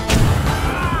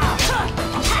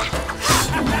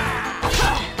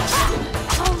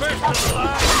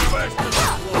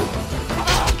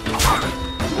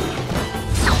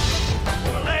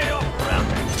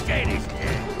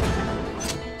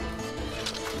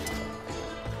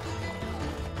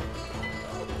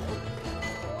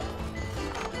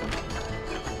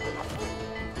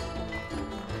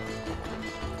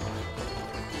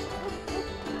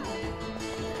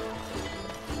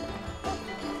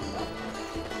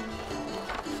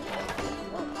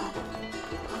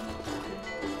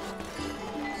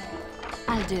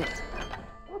 That'll do it.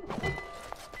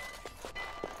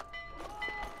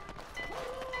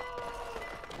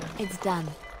 It's done.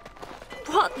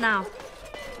 What now?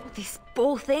 These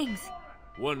poor things.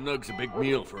 One nug's a big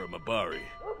meal for a Mabari.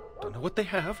 Don't know what they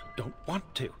have, don't want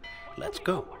to. Let's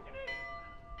go.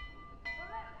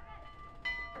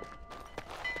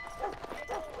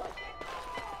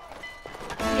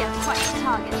 We have quite a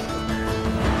target.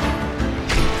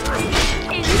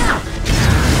 Enough!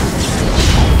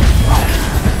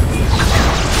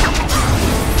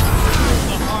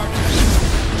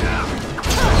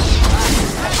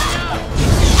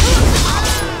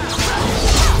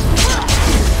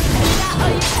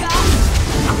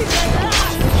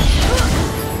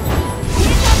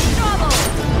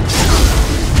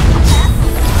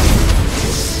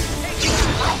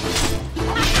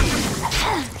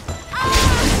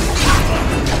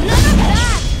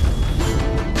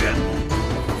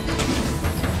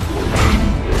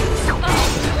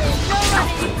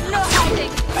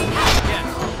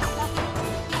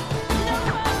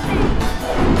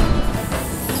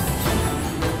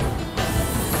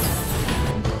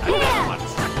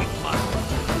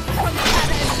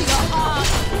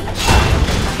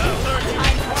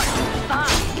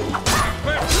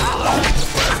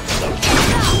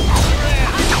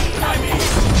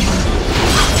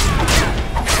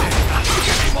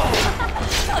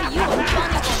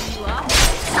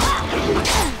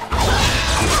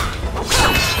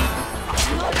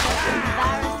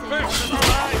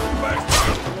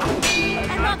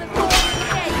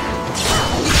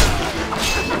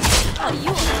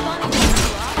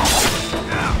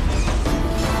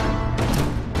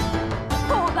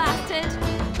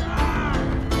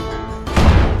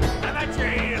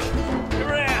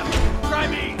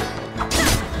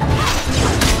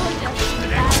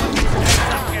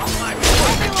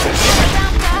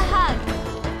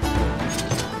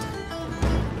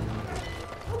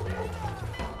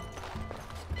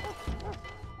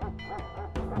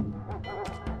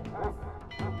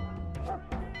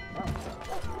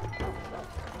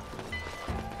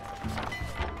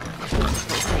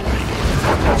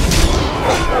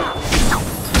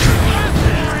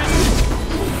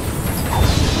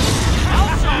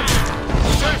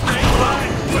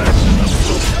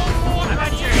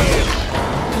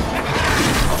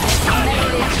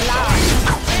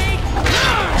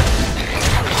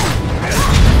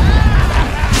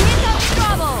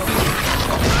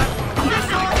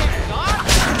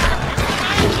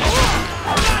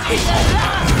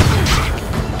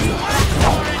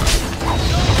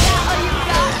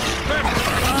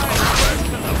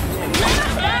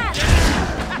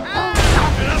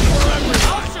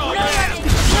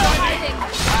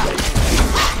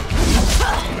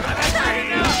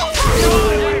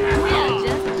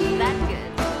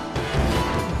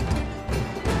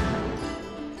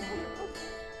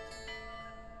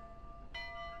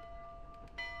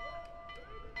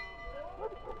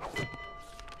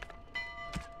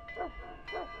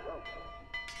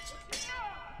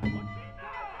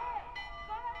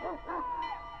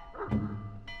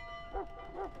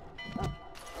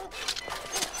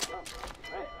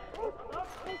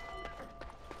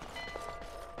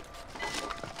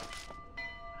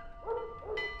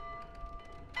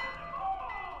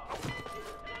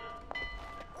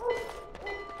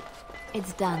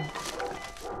 It's done.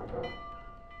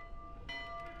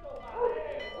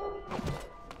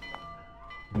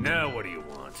 Now what do you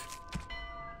want?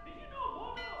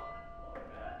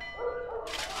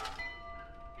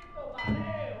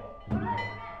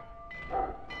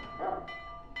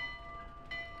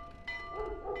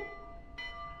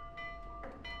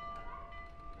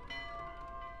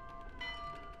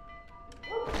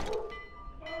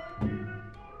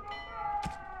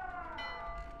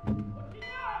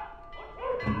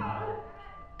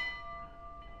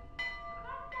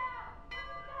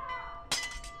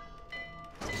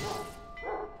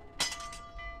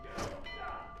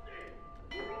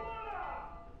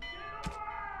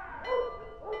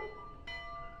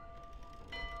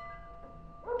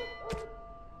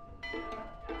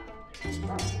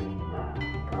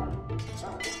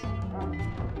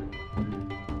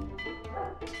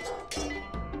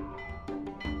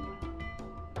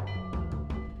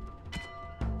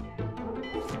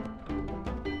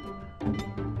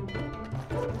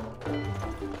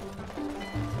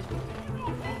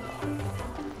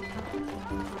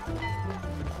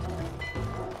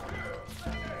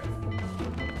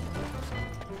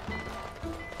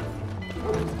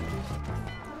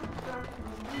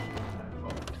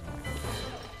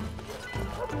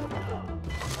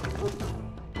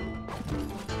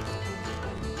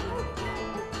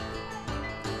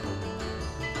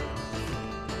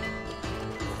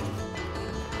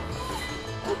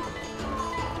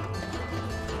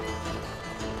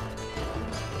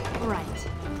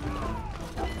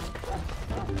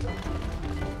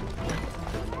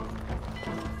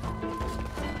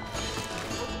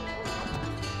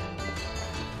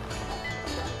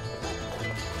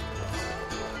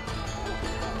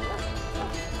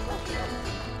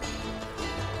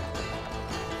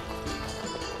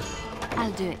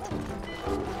 I'll do it.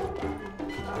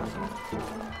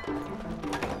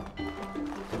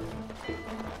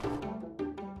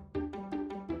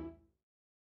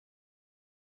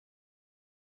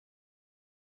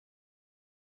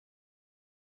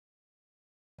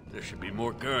 There should be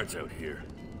more guards out here.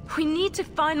 We need to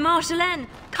find Marjolaine!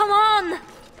 Come on!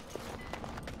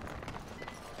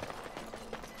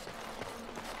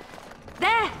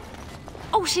 There!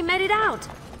 Oh, she made it out!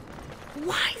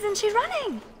 Why isn't she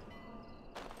running?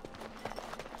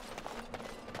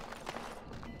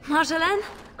 Marjolaine,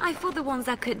 I fought the ones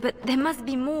that could, but there must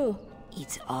be more.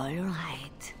 It's all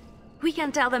right. We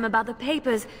can tell them about the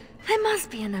papers. There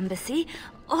must be an embassy,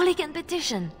 or they can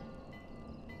petition.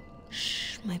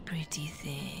 Shh, my pretty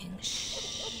thing,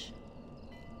 shh.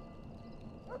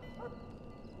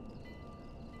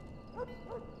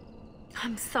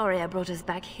 I'm sorry I brought us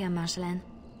back here, Marjolaine.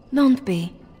 Don't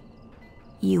be.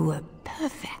 You were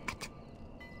perfect.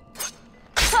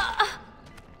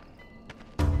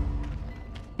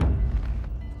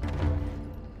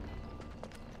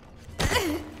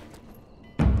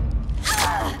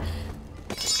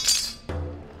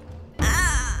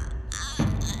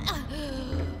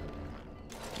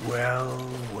 Well,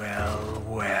 well,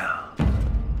 well.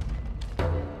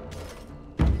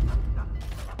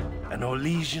 An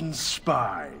Orlesian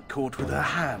spy caught with her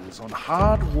hands on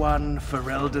hard-won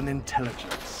Ferelden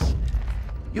intelligence.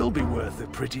 You'll be worth a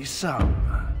pretty sum.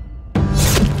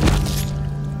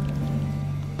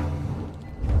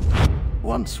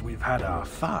 Once we've had our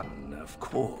fun, of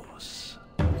course.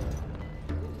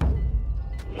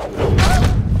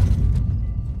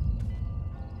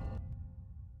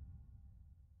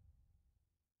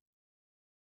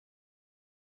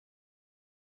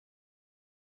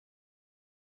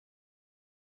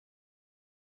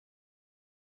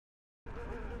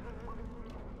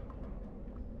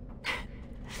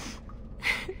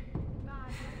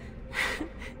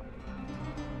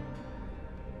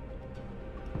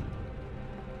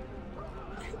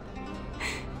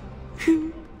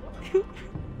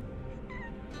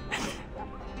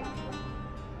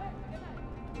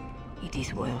 It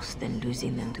is worse than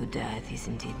losing them to death,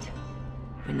 isn't it?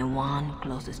 When the one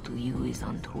closest to you is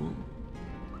untrue.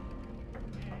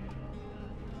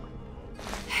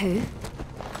 Who?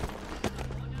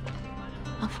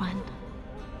 A friend.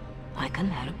 I can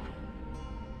help.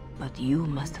 But you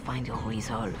must find your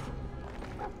resolve.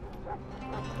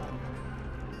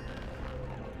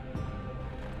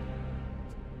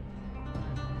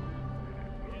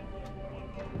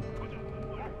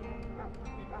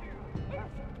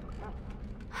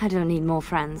 I don't need more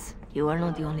friends. You are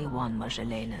not the only one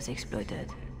Marjolaine has exploited.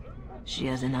 She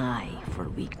has an eye for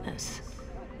weakness.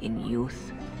 In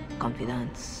youth,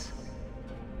 confidence,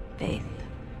 faith.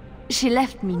 She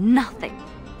left me nothing.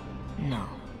 No.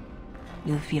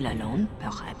 You feel alone,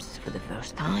 perhaps for the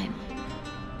first time.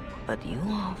 But you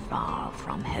are far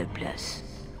from helpless.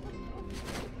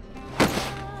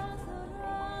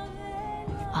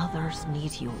 Others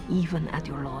need you even at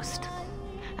your lowest.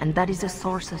 And that is a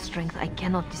source of strength I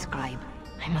cannot describe.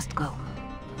 I must go.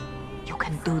 You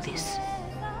can do this.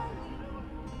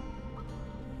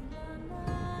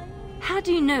 How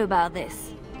do you know about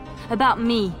this? About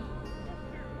me?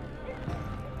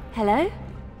 Hello?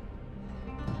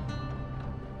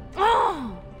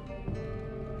 Oh!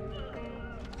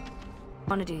 I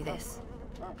want to do this.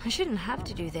 I shouldn't have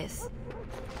to do this.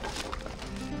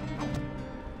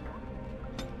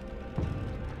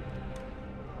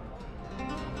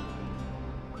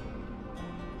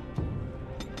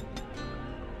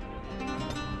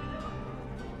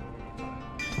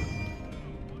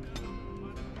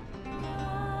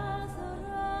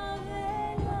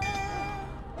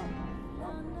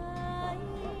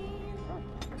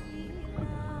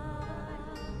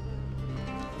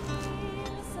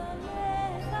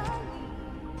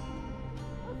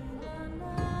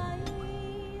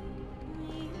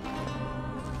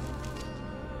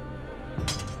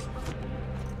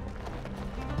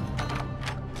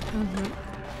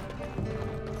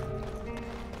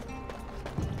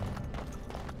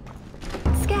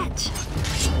 Sketch!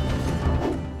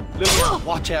 Leliana,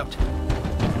 watch out!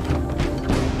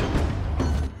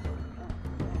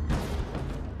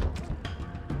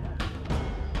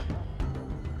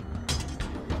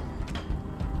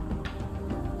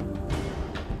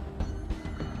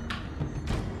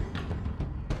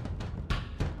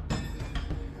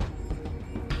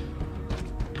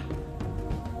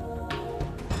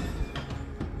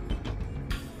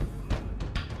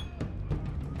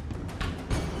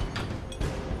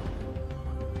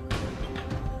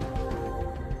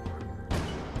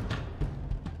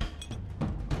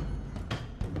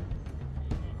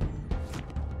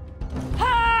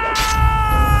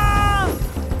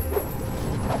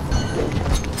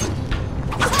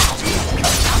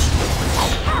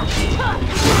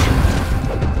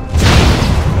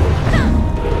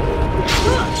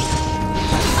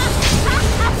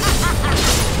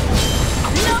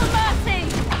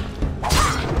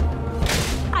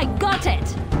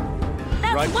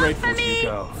 right grateful for you,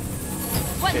 girl.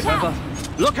 Watch Remember?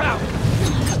 out! Look out!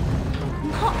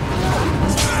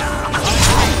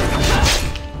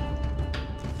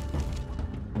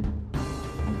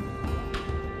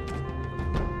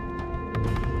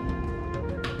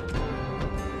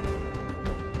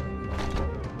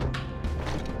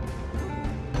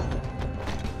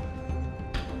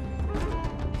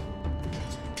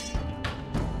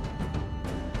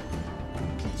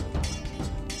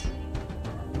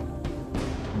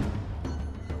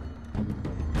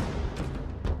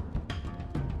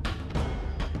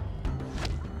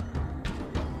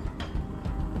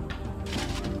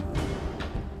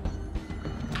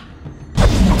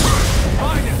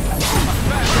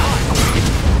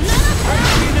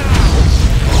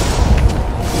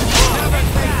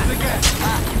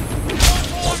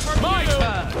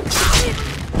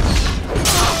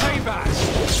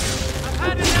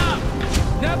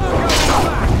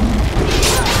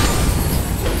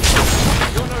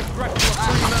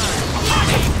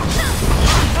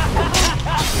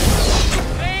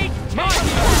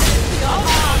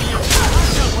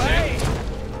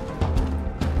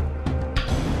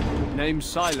 Name's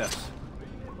Silas.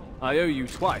 I owe you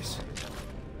twice.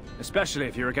 Especially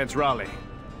if you're against Raleigh.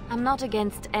 I'm not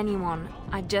against anyone.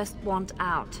 I just want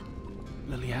out.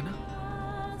 Leliana?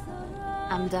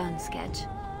 I'm done, Sketch.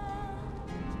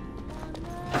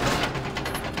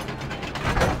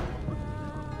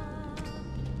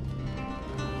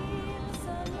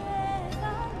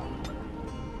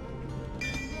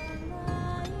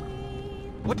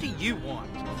 What do you want?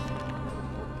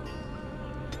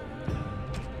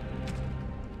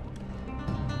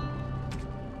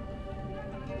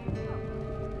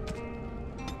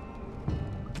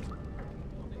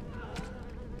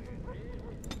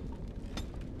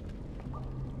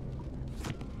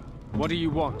 What do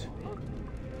you want?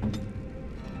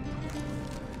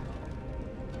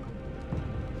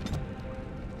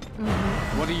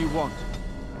 What do you want?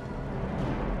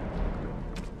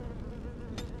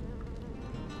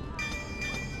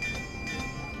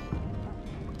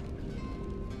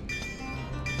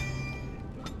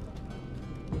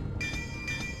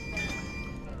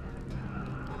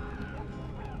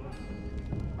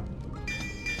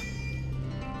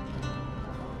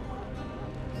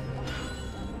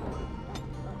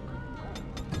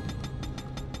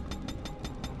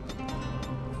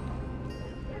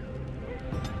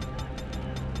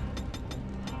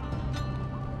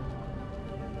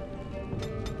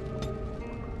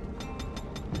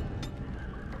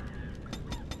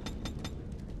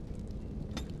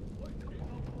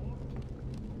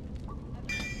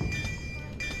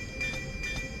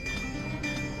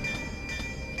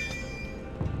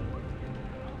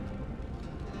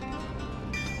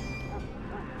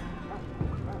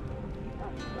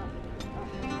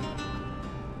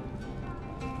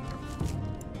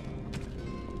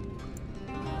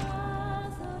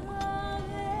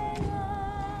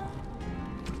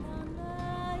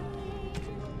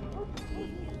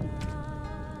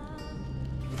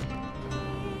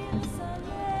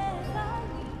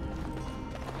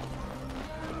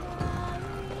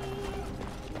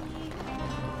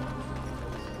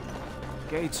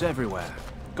 Gates everywhere.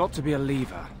 Got to be a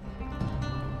lever.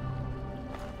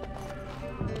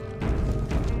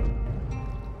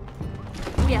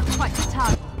 We are quite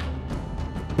tough.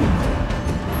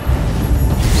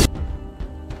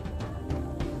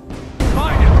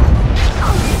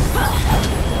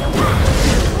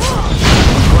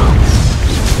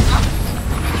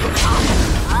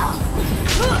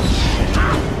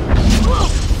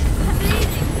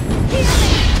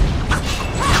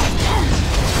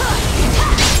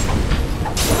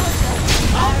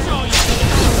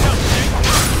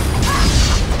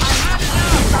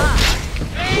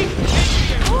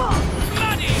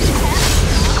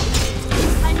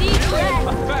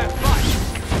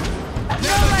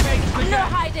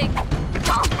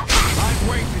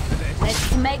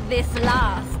 Make this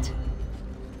last.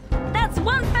 That's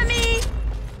one for me!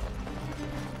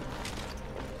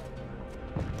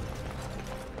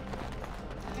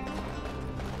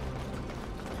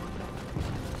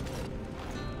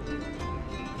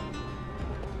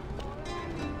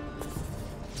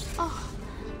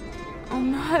 Oh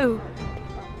no.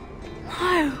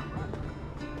 No.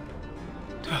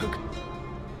 Doug.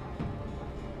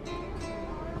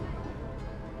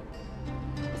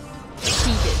 She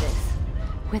did this.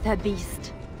 With her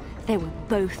beast. They will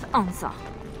both answer.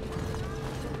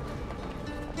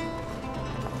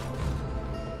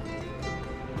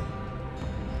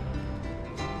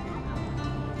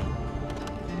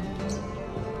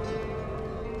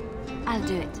 I'll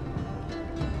do it.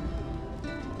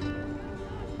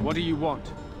 What do you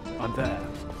want? I'm there.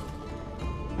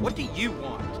 What do you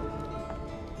want?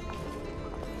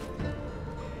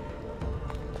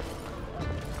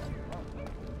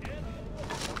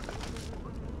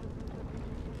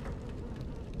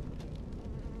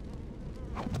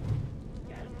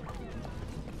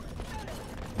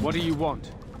 What do you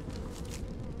want?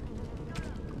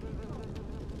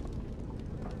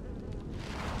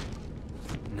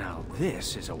 Now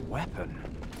this is a weapon.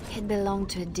 It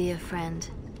belonged to a dear friend.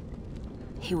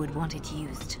 He would want it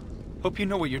used. Hope you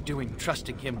know what you're doing,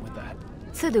 trusting him with that.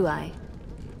 So do I.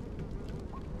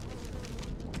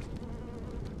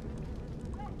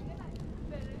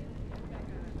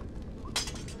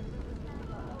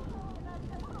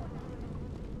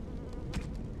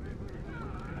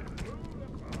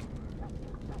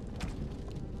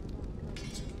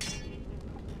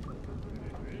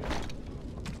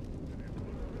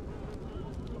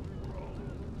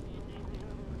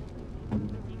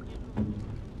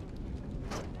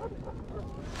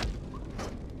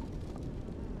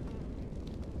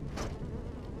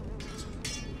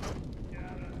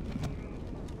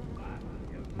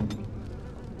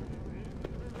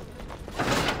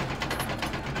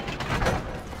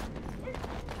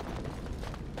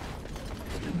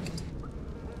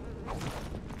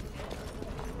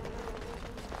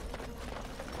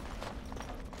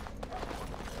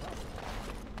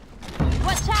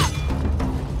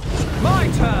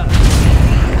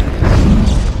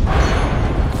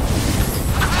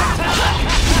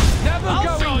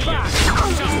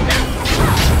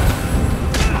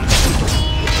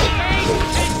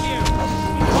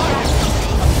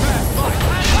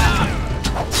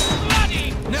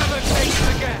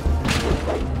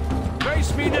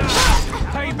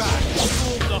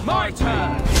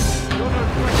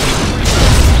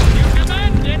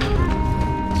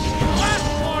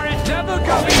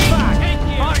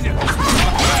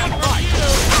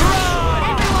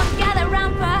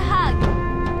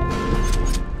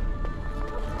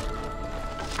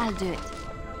 I'll do it.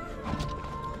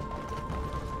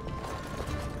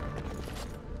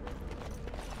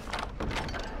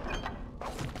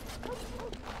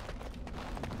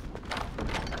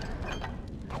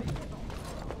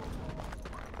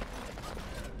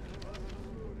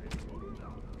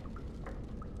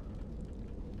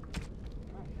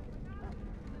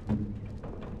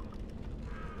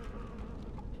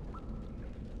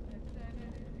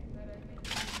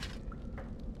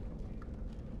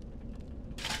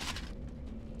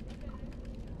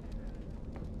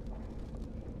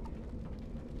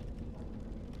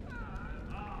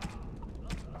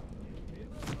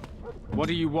 What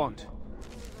do you want?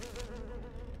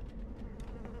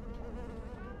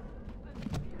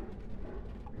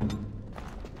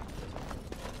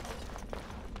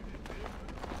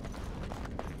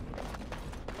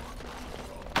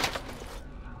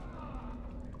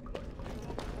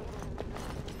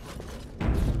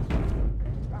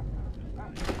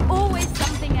 Always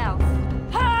something else.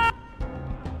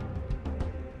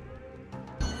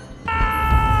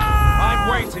 I'm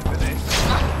waiting for this.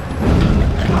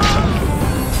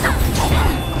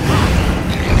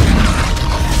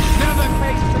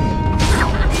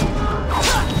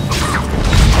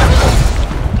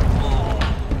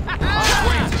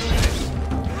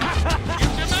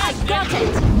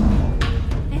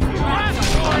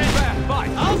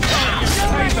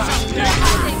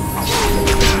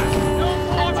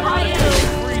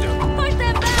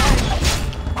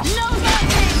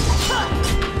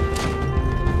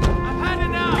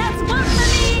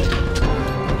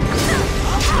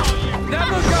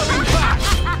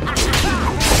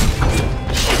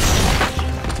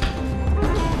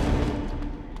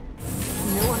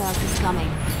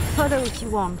 Photo if you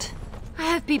want. I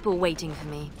have people waiting for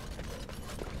me.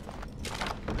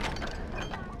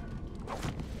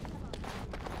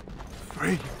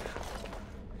 Free.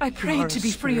 I prayed to be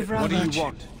free of What Rama. do you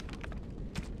want?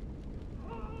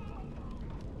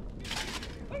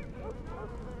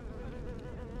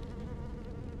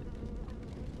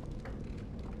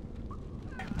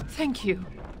 Thank you.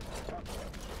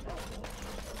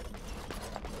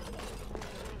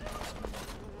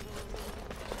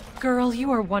 Girl,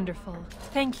 you are wonderful.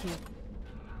 Thank you.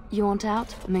 You want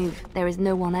out? Move. There is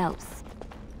no one else.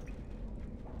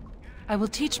 I will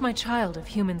teach my child of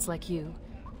humans like you.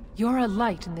 You're a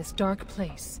light in this dark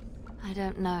place. I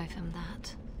don't know if I'm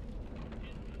that.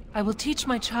 I will teach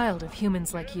my child of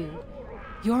humans like you.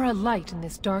 You're a light in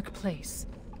this dark place.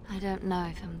 I don't know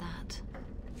if I'm that.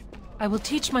 I will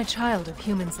teach my child of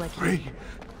humans like you. Free.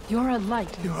 You're a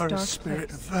light in You this are dark a spirit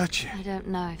place. of virtue. I don't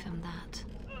know if I'm that.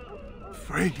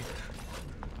 Free.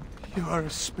 You are a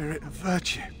spirit of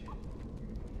virtue.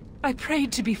 I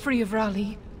prayed to be free of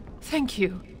Raleigh. Thank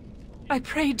you. I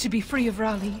prayed to be free of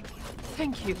Raleigh.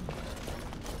 Thank you.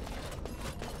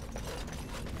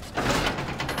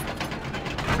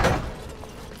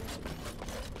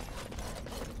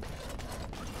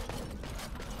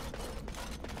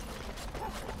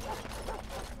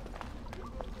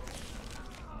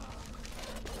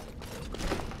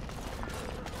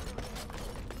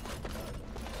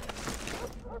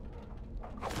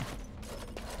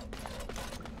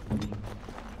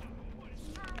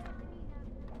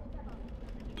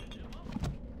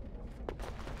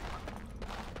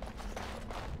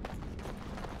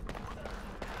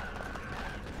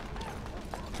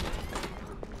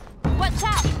 Watch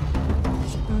out!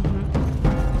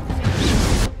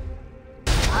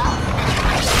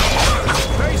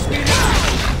 Face me now!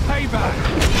 Payback!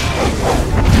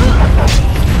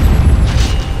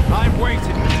 I'm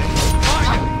waiting.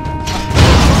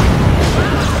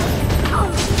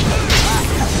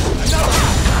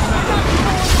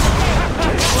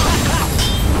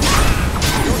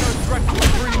 You're no threat to a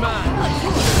free man.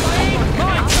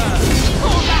 My turn!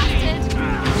 Poor bastard!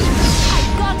 I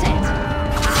got it!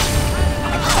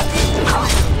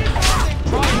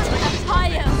 I'm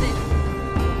tired of it!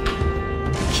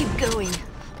 Keep going.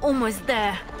 Almost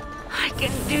there. I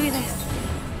can do this.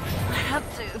 I have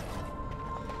to.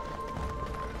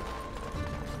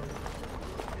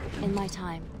 In my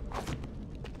time.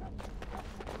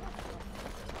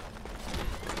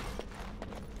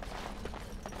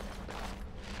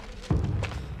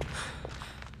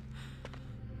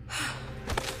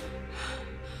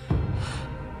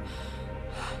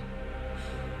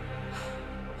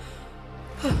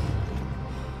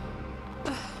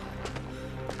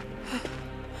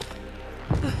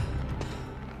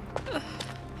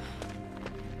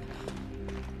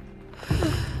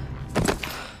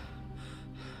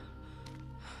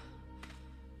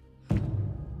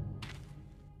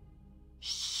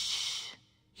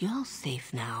 You're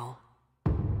safe now.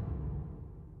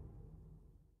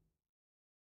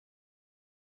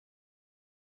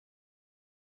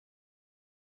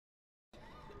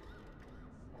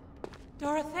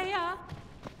 Dorothea?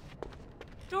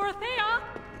 Dorothea?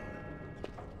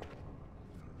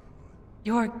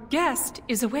 Your guest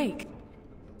is awake.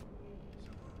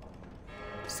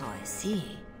 So I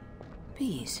see.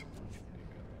 Please,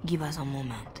 give us a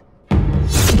moment.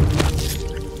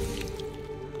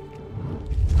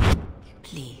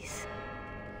 Please.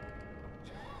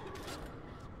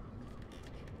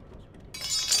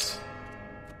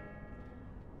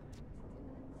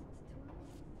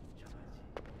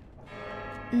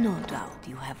 No doubt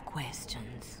you have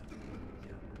questions.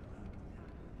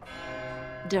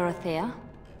 Dorothea?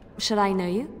 Should I know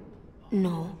you?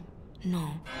 No, no.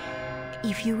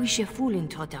 If you wish a full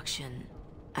introduction,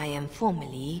 I am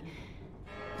formally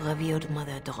Revered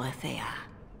Mother Dorothea.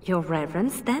 Your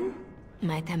Reverence, then?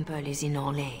 My temple is in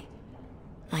Orlais.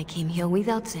 I came here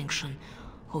without sanction,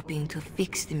 hoping to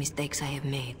fix the mistakes I have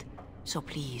made. So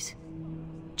please,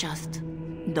 just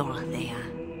Dorothea.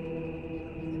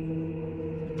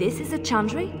 This is a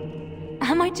chantry?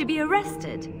 Am I to be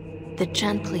arrested? The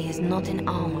chantry is not an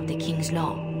arm of the King's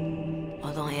law,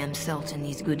 although I am certain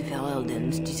these good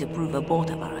Fereldans disapprove of both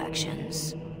of our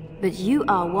actions. But you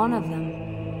are one of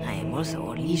them. I am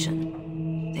also a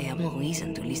legion. They have no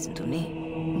reason to listen to me.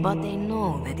 But they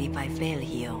know that if I fail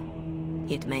here,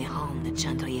 it may harm the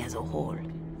chantry as a whole.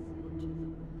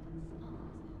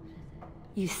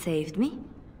 You saved me?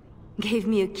 Gave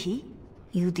me a key?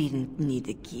 You didn't need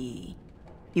a key.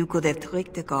 You could have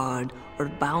tricked the guard or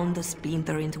bound a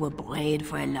splinter into a braid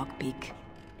for a lockpick.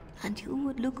 And you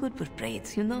would look good with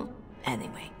braids, you know?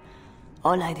 Anyway,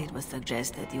 all I did was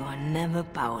suggest that you are never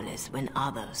powerless when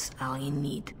others are in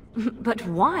need. But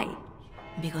why?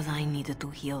 Because I needed to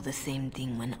hear the same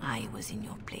thing when I was in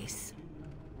your place.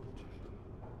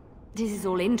 This is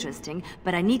all interesting,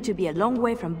 but I need to be a long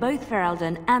way from both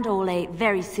Ferelden and Orlais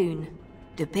very soon.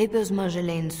 The papers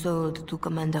Marjolaine sold to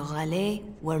Commander Raleigh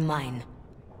were mine.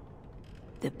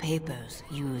 The papers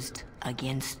used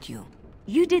against you.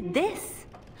 You did this?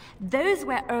 Those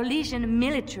were Orlesian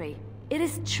military. It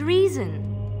is treason.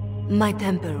 My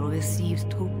temple receives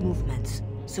troop movements,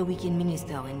 so we can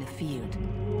minister in the field.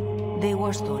 They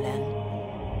were stolen,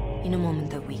 in a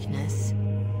moment of weakness.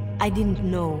 I didn't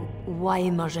know why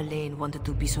Marjolaine wanted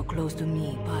to be so close to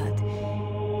me, but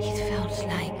it felt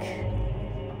like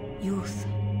youth.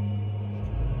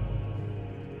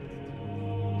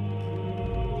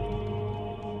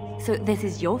 So this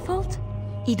is your fault?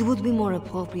 It would be more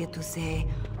appropriate to say,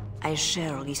 I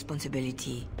share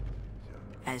responsibility.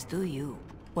 As do you.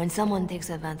 When someone takes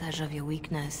advantage of your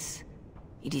weakness,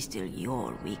 it is still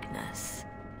your weakness.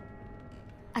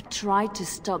 I tried to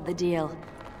stop the deal.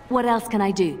 What else can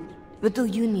I do? What do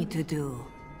you need to do?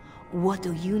 What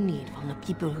do you need from the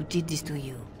people who did this to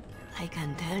you? I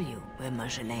can tell you where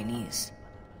Marjolaine is.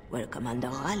 Where Commander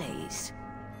Raleigh is.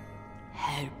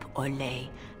 Help Ole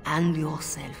and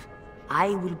yourself. I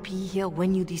will be here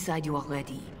when you decide you are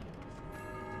ready.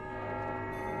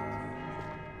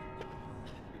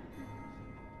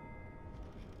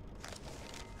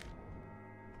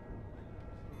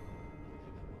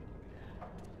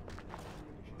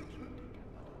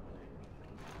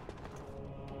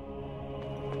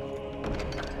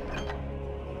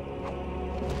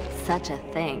 Such a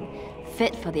thing.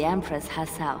 Fit for the Empress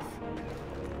herself.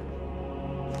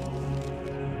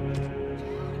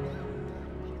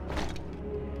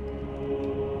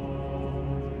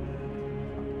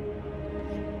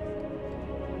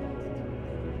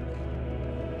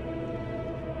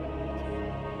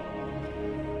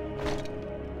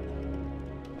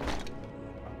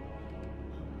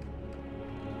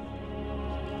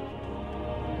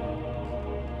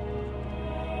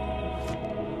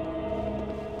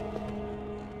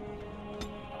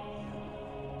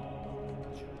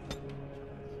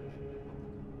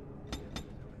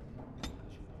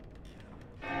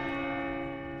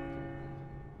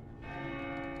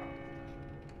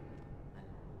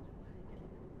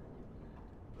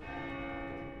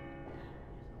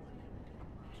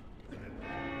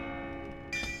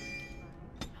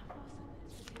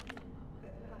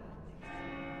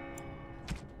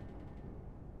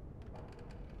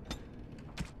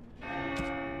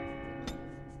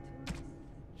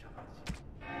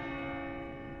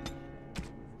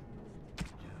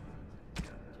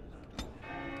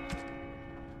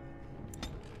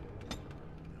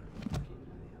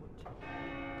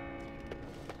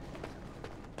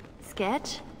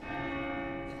 Sketch?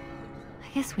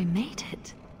 I guess we made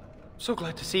it. So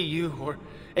glad to see you, or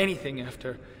anything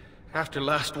after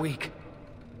last week.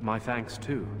 My thanks,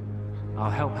 too.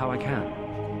 I'll help how I can.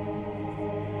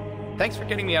 Thanks for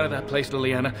getting me out of that place,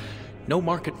 Leliana. No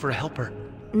market for a helper.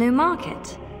 No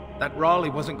market? That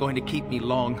Raleigh wasn't going to keep me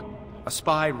long. A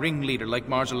spy ringleader like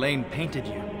Marjolaine painted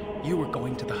you. You were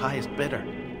going to the highest bidder.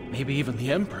 Maybe even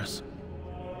the Empress.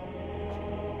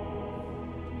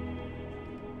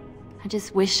 I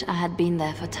just wish I had been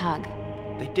there for Tug.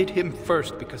 They did him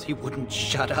first because he wouldn't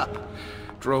shut up.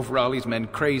 Drove Raleigh's men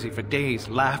crazy for days,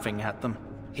 laughing at them.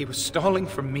 He was stalling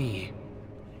for me.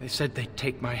 They said they'd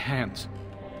take my hands.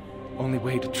 Only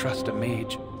way to trust a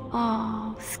mage.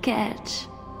 Oh, Sketch.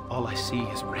 All I see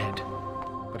is red.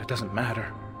 But it doesn't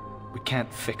matter. We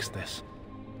can't fix this.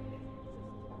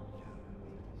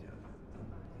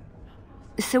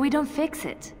 So we don't fix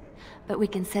it, but we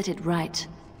can set it right.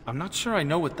 I'm not sure I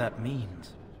know what that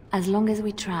means. As long as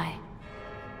we try.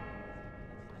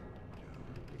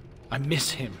 I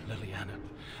miss him, Leliana.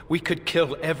 We could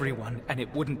kill everyone, and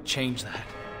it wouldn't change that.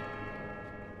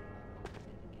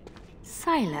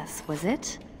 Silas, was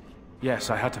it? Yes,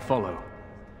 I had to follow.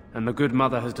 And the good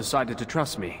mother has decided to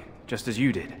trust me, just as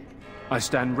you did. I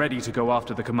stand ready to go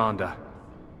after the commander.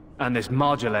 And this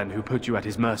Marjolaine who put you at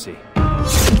his mercy.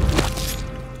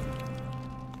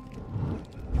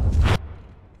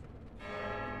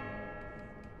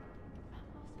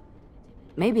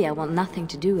 Maybe I want nothing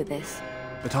to do with this.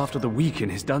 But after the week in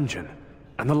his dungeon,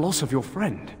 and the loss of your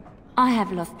friend... I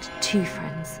have lost 2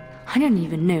 friends. I don't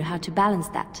even know how to balance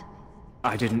that.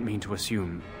 I didn't mean to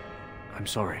assume. I'm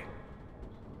sorry.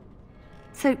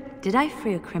 So, did I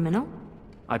free a criminal?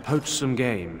 I poached some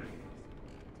game.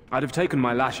 I'd have taken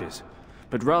my lashes,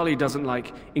 but Raleigh doesn't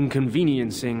like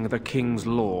inconveniencing the king's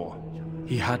law.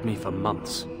 He had me for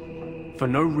months. For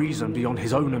no reason beyond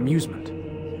his own amusement.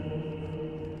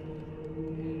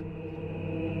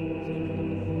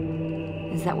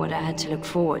 Is that what I had to look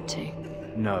forward to?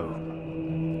 No.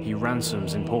 He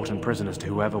ransoms important prisoners to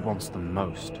whoever wants them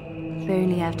most. But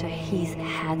only after he's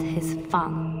had his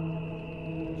fun.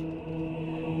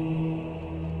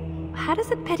 How does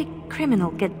a petty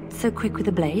criminal get so quick with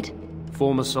a blade?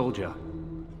 Former soldier.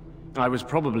 I was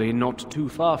probably not too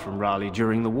far from Raleigh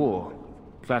during the war.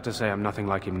 Glad to say I'm nothing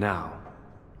like him now.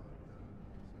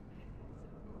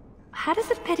 How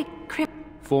does a petty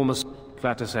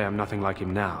Glad to say I'm nothing like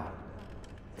him now.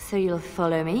 So you'll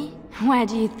follow me? Where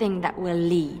do you think that will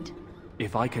lead?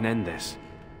 If I can end this,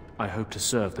 I hope to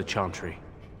serve the Chantry.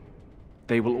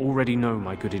 They will already know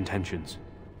my good intentions.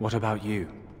 What about you?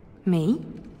 Me?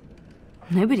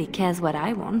 Nobody cares what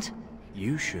I want.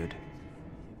 You should.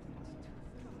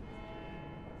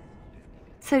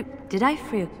 So, did I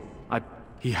free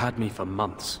He had me for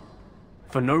months.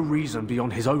 For no reason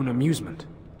beyond his own amusement.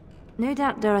 No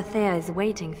doubt Dorothea is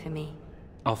waiting for me.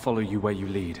 I'll follow you where you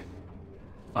lead.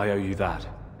 I owe you that.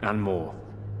 and more.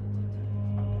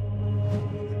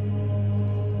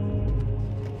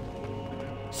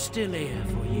 Still here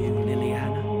for you,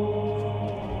 Leliana.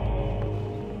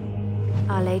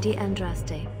 Our Lady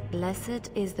Andraste,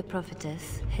 blessed is the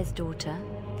prophetess, his daughter,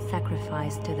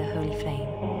 sacrificed to the holy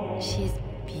flame. She's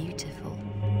beautiful.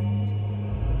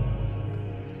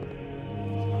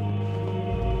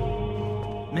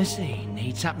 Missy,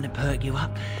 need something to perk you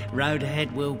up. Road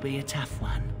ahead will be a tough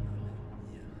one.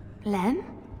 Lem?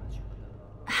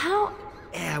 How?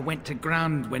 Yeah, I went to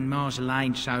ground when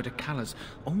Marjolaine showed her colours.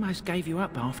 Almost gave you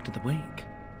up after the week.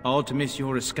 Hard to miss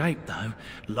your escape, though.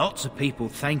 Lots of people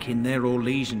thanking their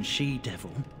Orlesian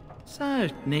she-devil. So,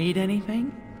 need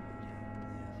anything?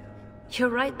 You're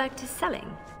right back to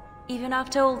selling? Even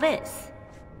after all this?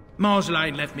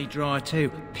 Marjolaine left me dry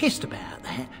too. Pissed about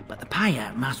that, but the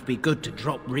payout must be good to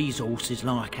drop resources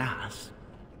like us.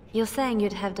 You're saying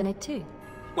you'd have done it too?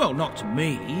 Well, not to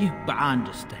me, but I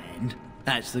understand.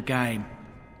 That's the game.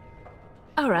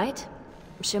 All right.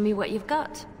 Show me what you've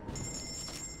got.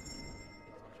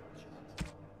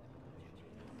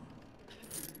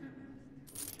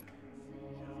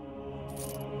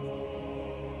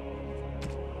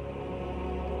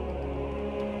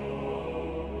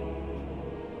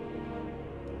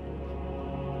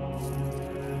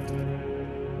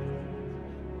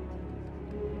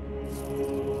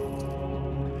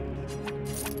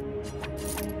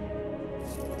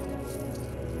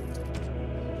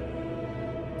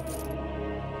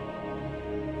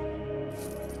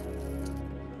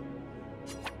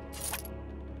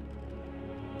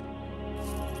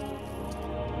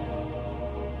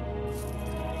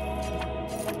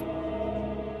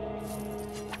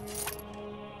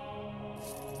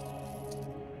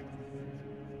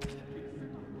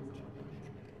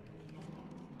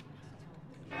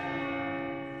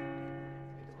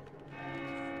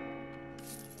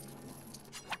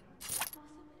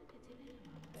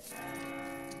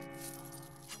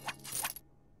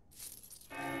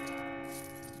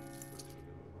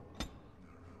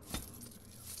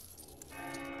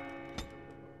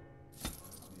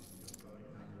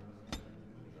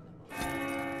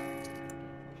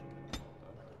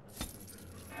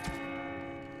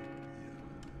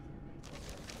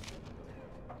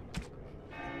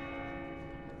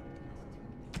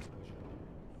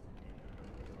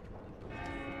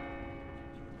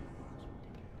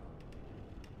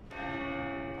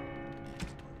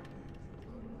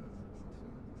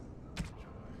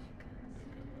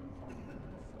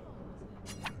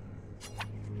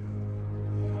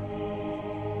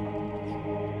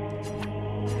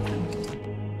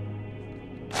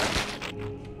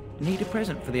 Need a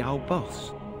present for the old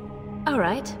boss. All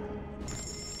right.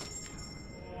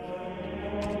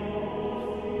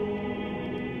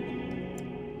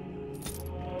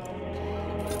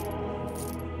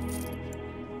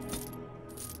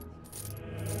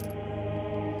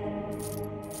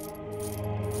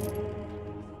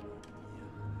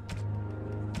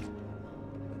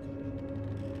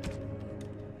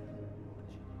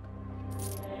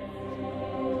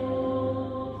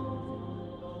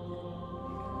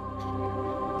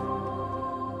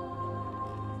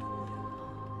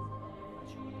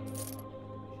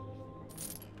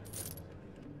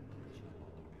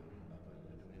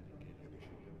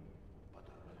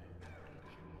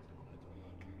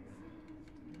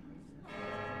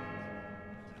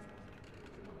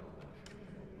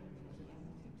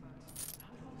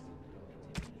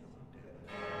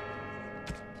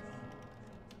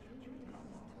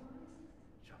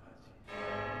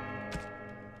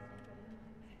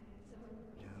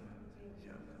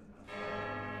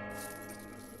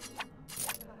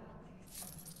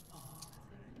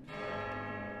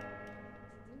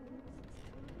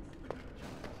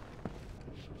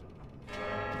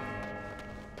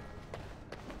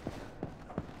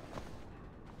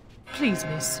 Please,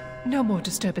 miss. No more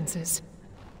disturbances.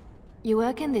 You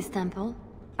work in this temple?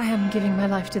 I am giving my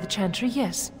life to the Chantry,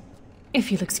 yes.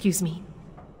 If you'll excuse me.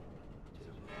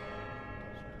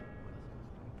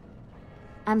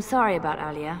 I'm sorry about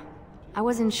earlier. I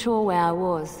wasn't sure where I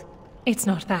was. It's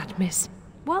not that, miss.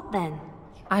 What then?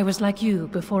 I was like you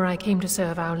before I came to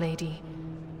serve Our Lady.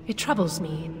 It troubles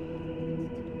me.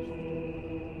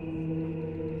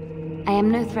 I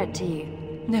am no threat to you.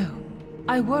 No,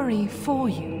 I worry for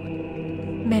you.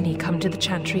 Many come to the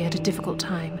Chantry at a difficult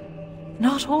time.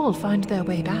 Not all find their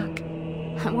way back.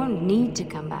 I won't need to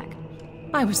come back.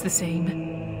 I was the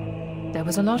same. There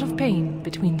was a lot of pain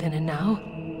between then and now.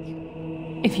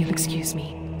 If you'll excuse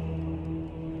me.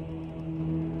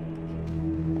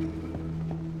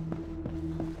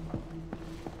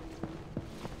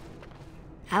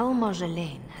 Our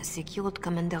Marjolaine has secured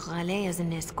Commander Raleigh as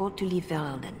an escort to leave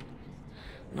Ferelden.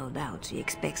 No doubt she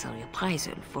expects a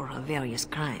reprisal for her various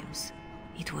crimes.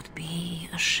 It would be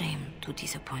a shame to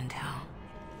disappoint her.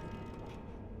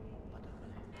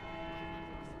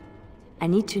 I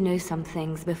need to know some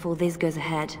things before this goes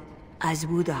ahead. As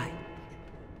would I.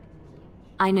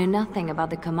 I know nothing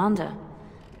about the commander,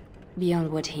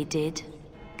 beyond what he did.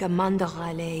 Commander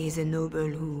Raleigh is a noble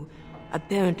who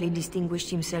apparently distinguished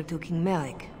himself to King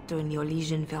Merrick during the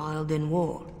Elysian-Ferelden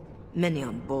War. Many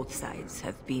on both sides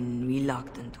have been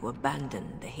reluctant to abandon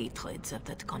the hatreds of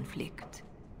that conflict.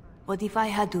 But if I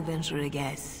had to venture a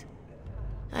guess,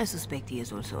 I suspect he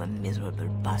is also a miserable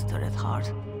bastard at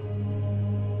heart.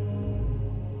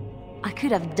 I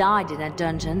could have died in a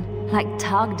dungeon, like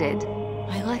Targ did.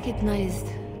 I recognized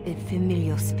a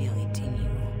familiar spirit in you,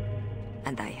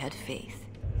 and I had faith.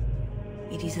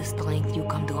 It is a strength you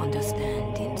come to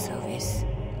understand in service.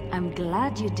 I'm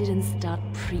glad you didn't start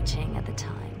preaching at the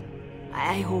time.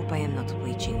 I hope I am not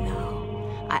preaching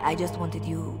now. I just wanted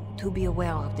you to be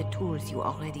aware of the tools you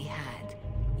already had.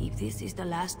 If this is the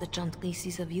last the Chantry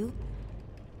sees of you,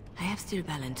 I have still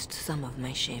balanced some of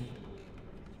my shame.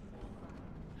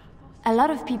 A lot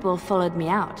of people followed me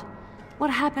out.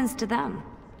 What happens to them?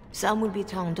 Some will be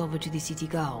turned over to the city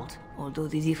guard, although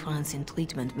the difference in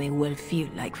treatment may well feel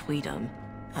like freedom.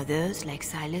 Others, like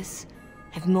Silas,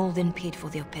 have more than paid for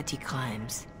their petty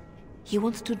crimes. He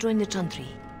wants to join the Chantry.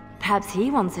 Perhaps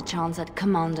he wants a chance at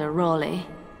Commander Raleigh.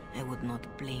 I would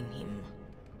not blame him.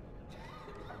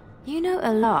 You know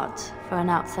a lot for an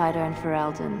outsider in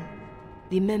Ferelden.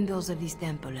 The members of this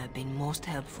temple have been most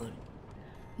helpful.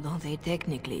 Though they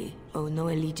technically owe no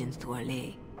allegiance to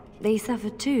Raleigh. They suffer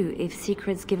too if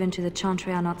secrets given to the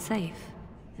Chantry are not safe.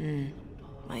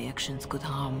 My actions could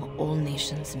harm all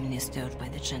nations ministered by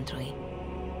the Chantry.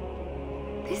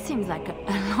 This seems like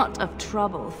a lot of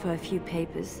trouble for a few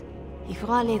papers. If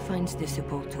Raleigh finds the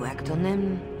support to act on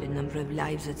them, the number of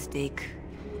lives at stake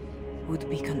would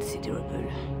be considerable.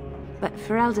 But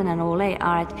Ferelden and Raleigh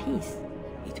are at peace.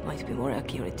 It might be more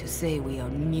accurate to say we are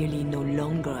merely no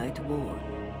longer at war.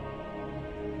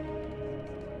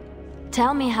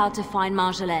 Tell me how to find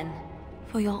Marjolaine.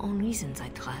 For your own reasons, I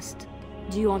trust.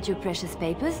 Do you want your precious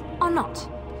papers, or not?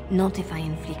 Not if I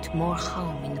inflict more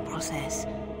harm in the process.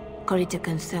 Call it a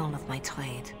concern of my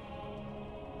trade.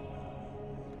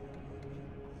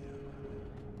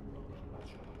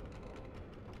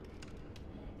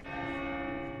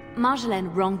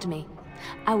 Marjolaine wronged me.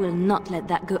 I will not let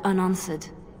that go unanswered.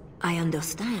 I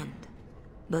understand.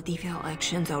 But if your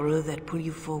actions are all that pull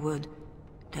you forward,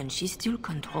 then she still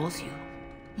controls you.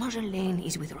 Marjolaine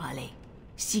is with Raleigh,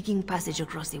 seeking passage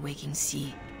across the waking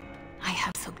sea. I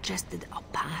have suggested a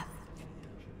path.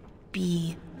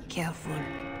 Be careful.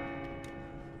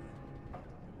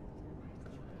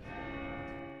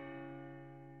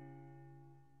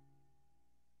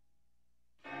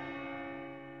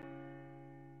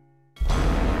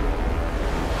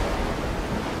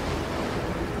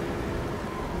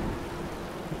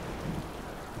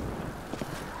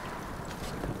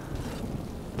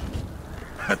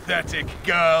 Pathetic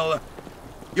girl.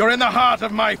 You're in the heart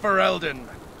of my Ferelden.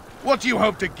 What do you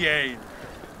hope to gain?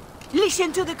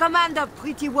 Listen to the commander,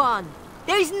 pretty one.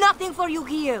 There is nothing for you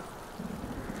here.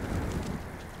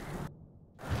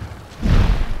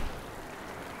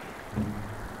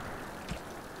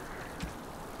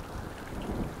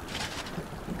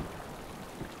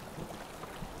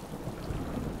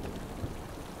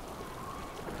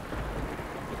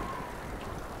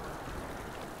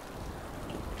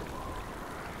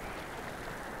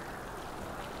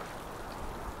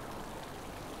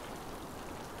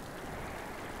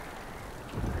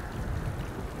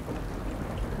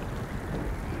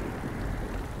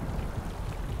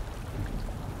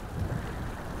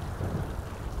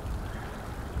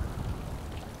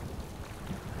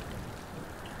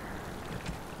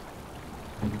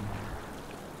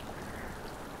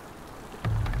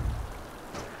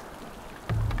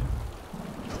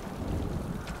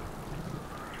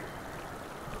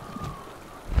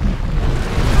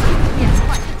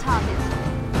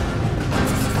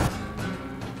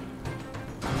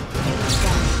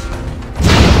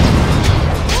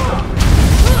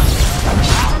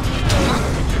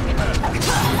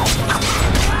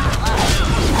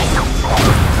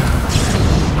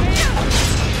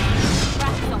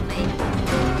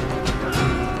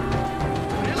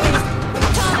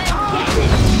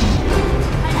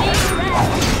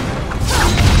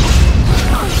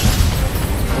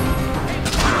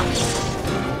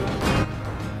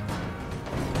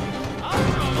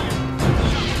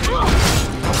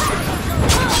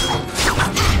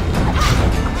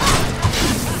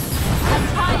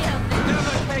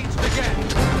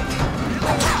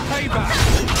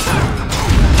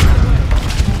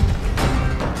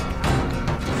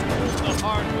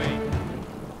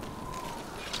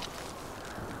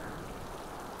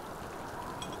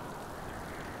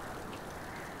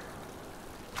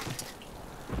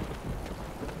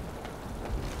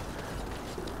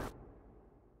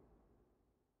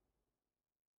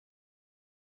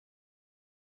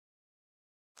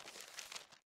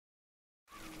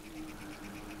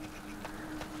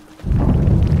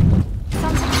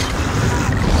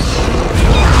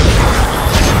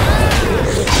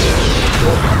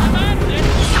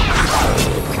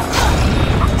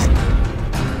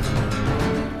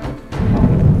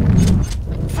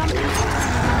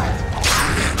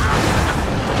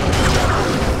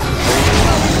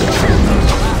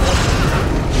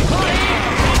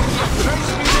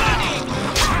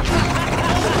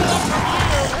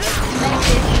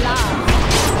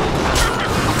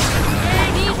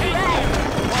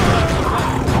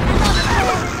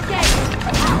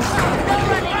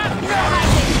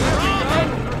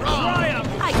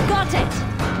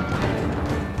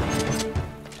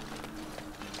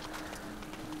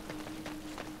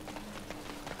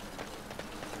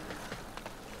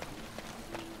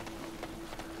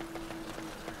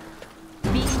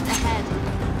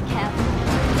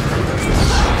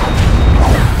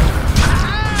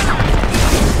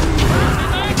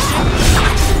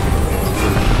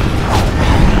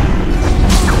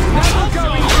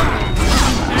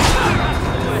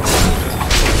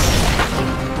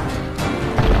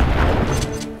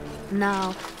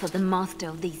 the master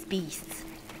of these beasts,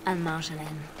 and Marjolaine.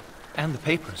 And the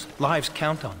papers. Lives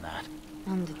count on that.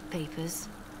 And the papers.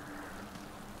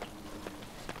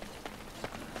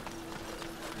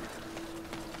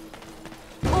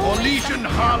 Or Legion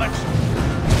harlots!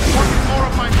 Want more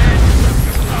of my men?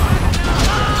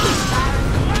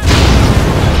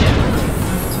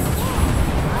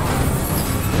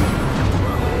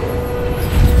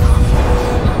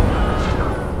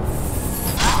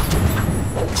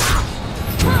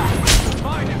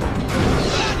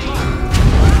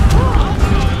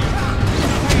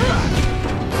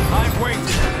 I've waited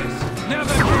for this.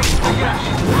 Never came again.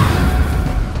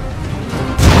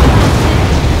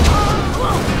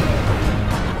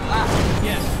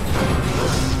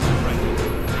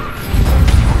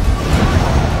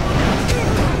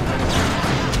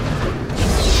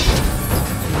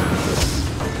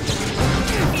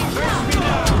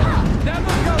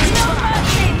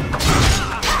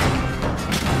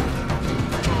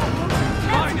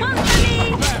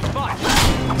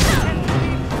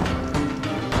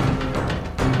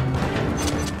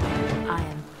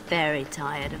 Very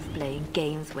tired of playing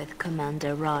games with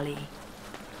Commander Raleigh.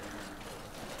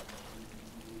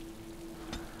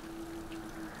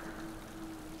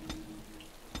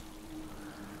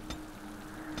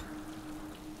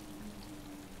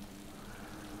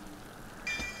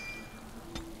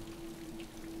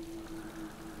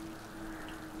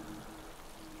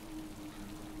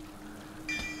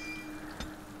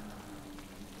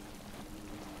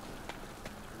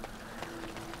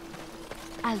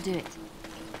 I'll do it.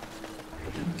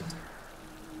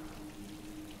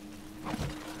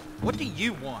 What do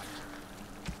you want?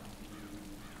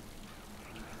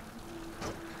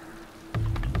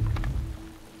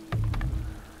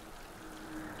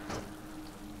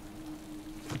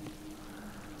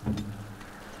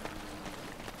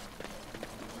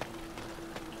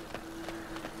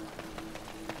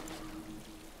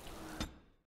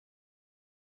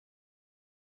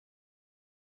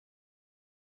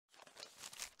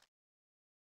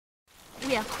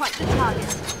 We are quite the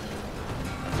target.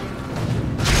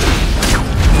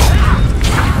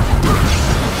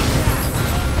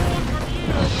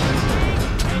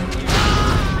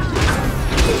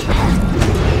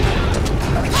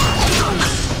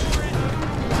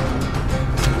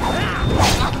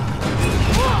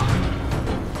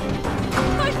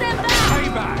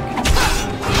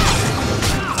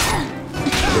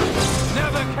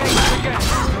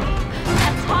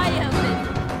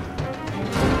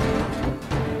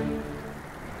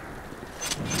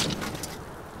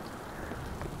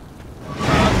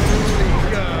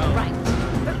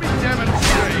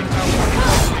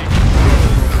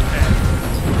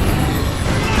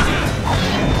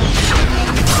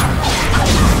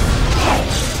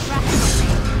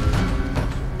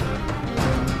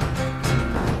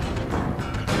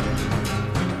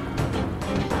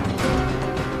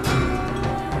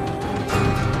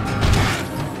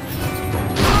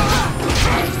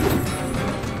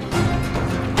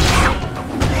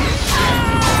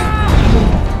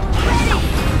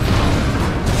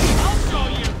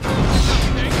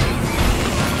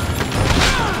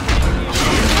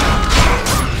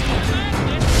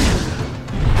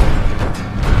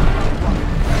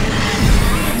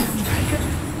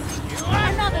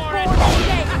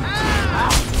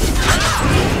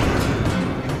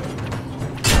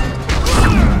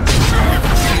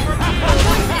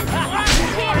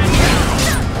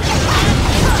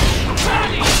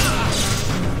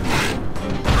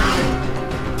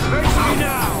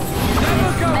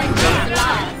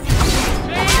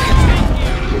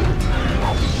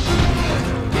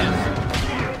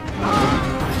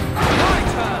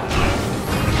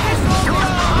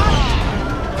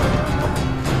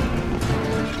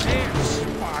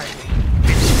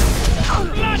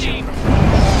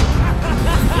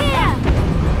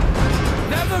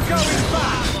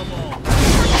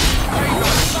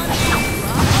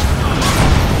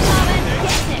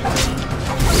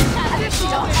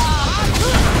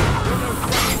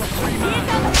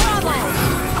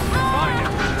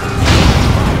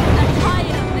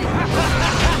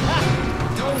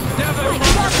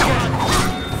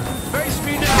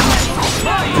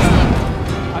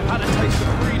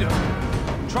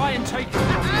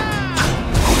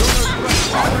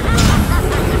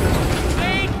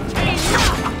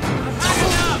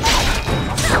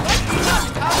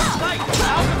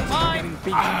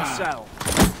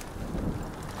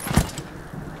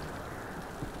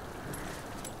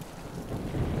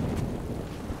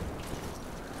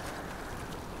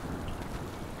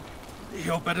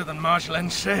 You're better than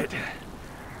Marjolaine said.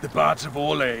 The Bards of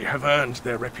Orlais have earned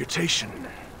their reputation.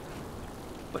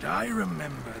 But I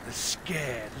remember the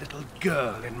scared little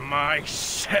girl in my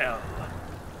cell.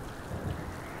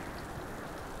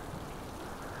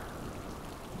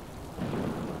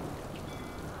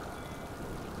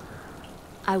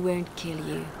 I won't kill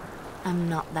you. I'm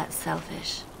not that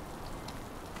selfish.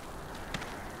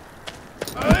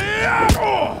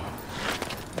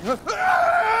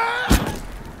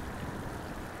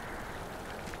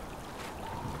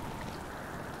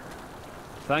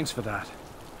 Thanks for that.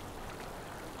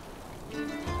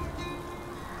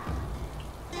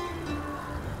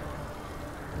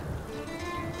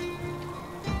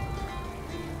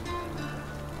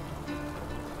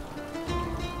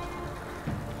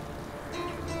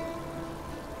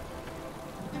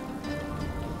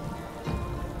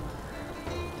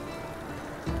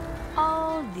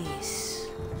 All this,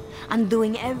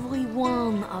 undoing every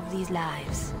one of these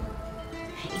lives,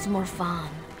 is more fun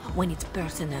when it's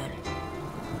personal.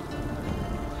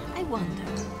 I wonder,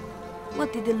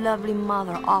 what did the lovely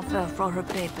mother offer for her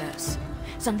papers?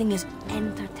 Something as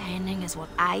entertaining as what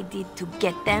I did to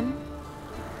get them?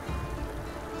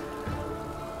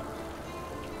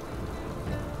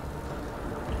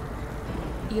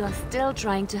 You are still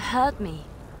trying to hurt me.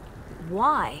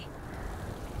 Why?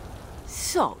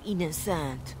 So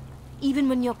innocent. Even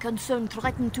when your concern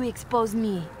threatened to expose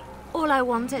me. All I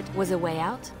wanted was a way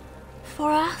out.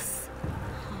 For us.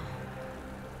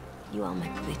 You are my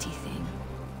pretty thing.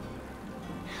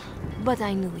 But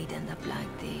I knew we'd end up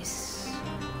like this.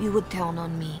 You would turn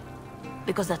on me.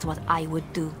 Because that's what I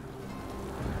would do.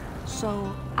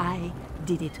 So I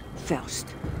did it first.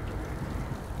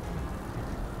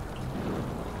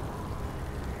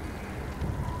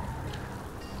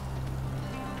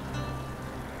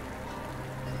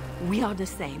 We are the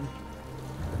same.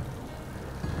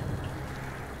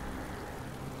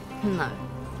 No.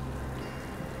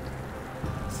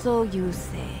 So you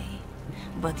say.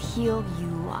 But here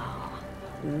you are,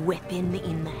 weapon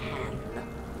in hand.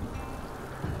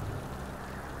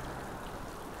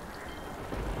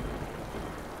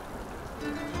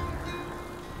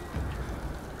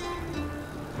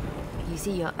 You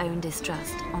see your own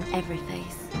distrust on every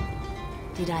face.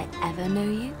 Did I ever know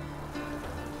you?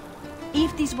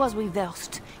 If this was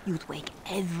reversed, you'd wake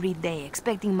every day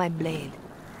expecting my blade.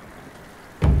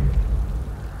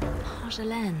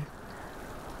 Marjolaine.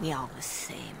 We are the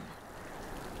same.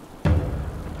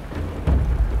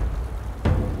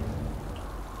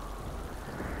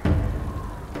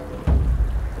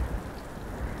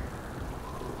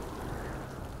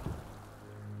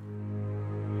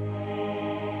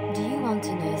 Do you want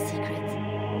to know a secret?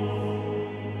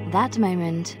 That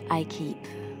moment I keep,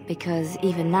 because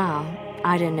even now,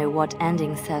 I don't know what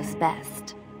ending serves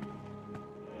best.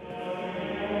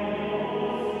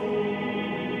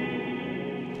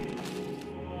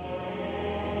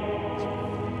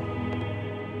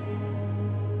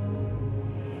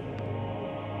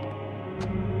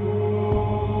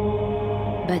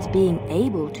 But being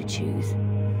able to choose,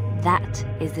 that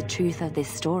is the truth of this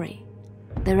story.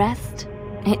 The rest,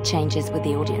 it changes with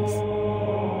the audience.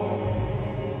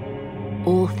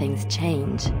 All things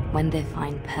change when they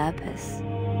find purpose.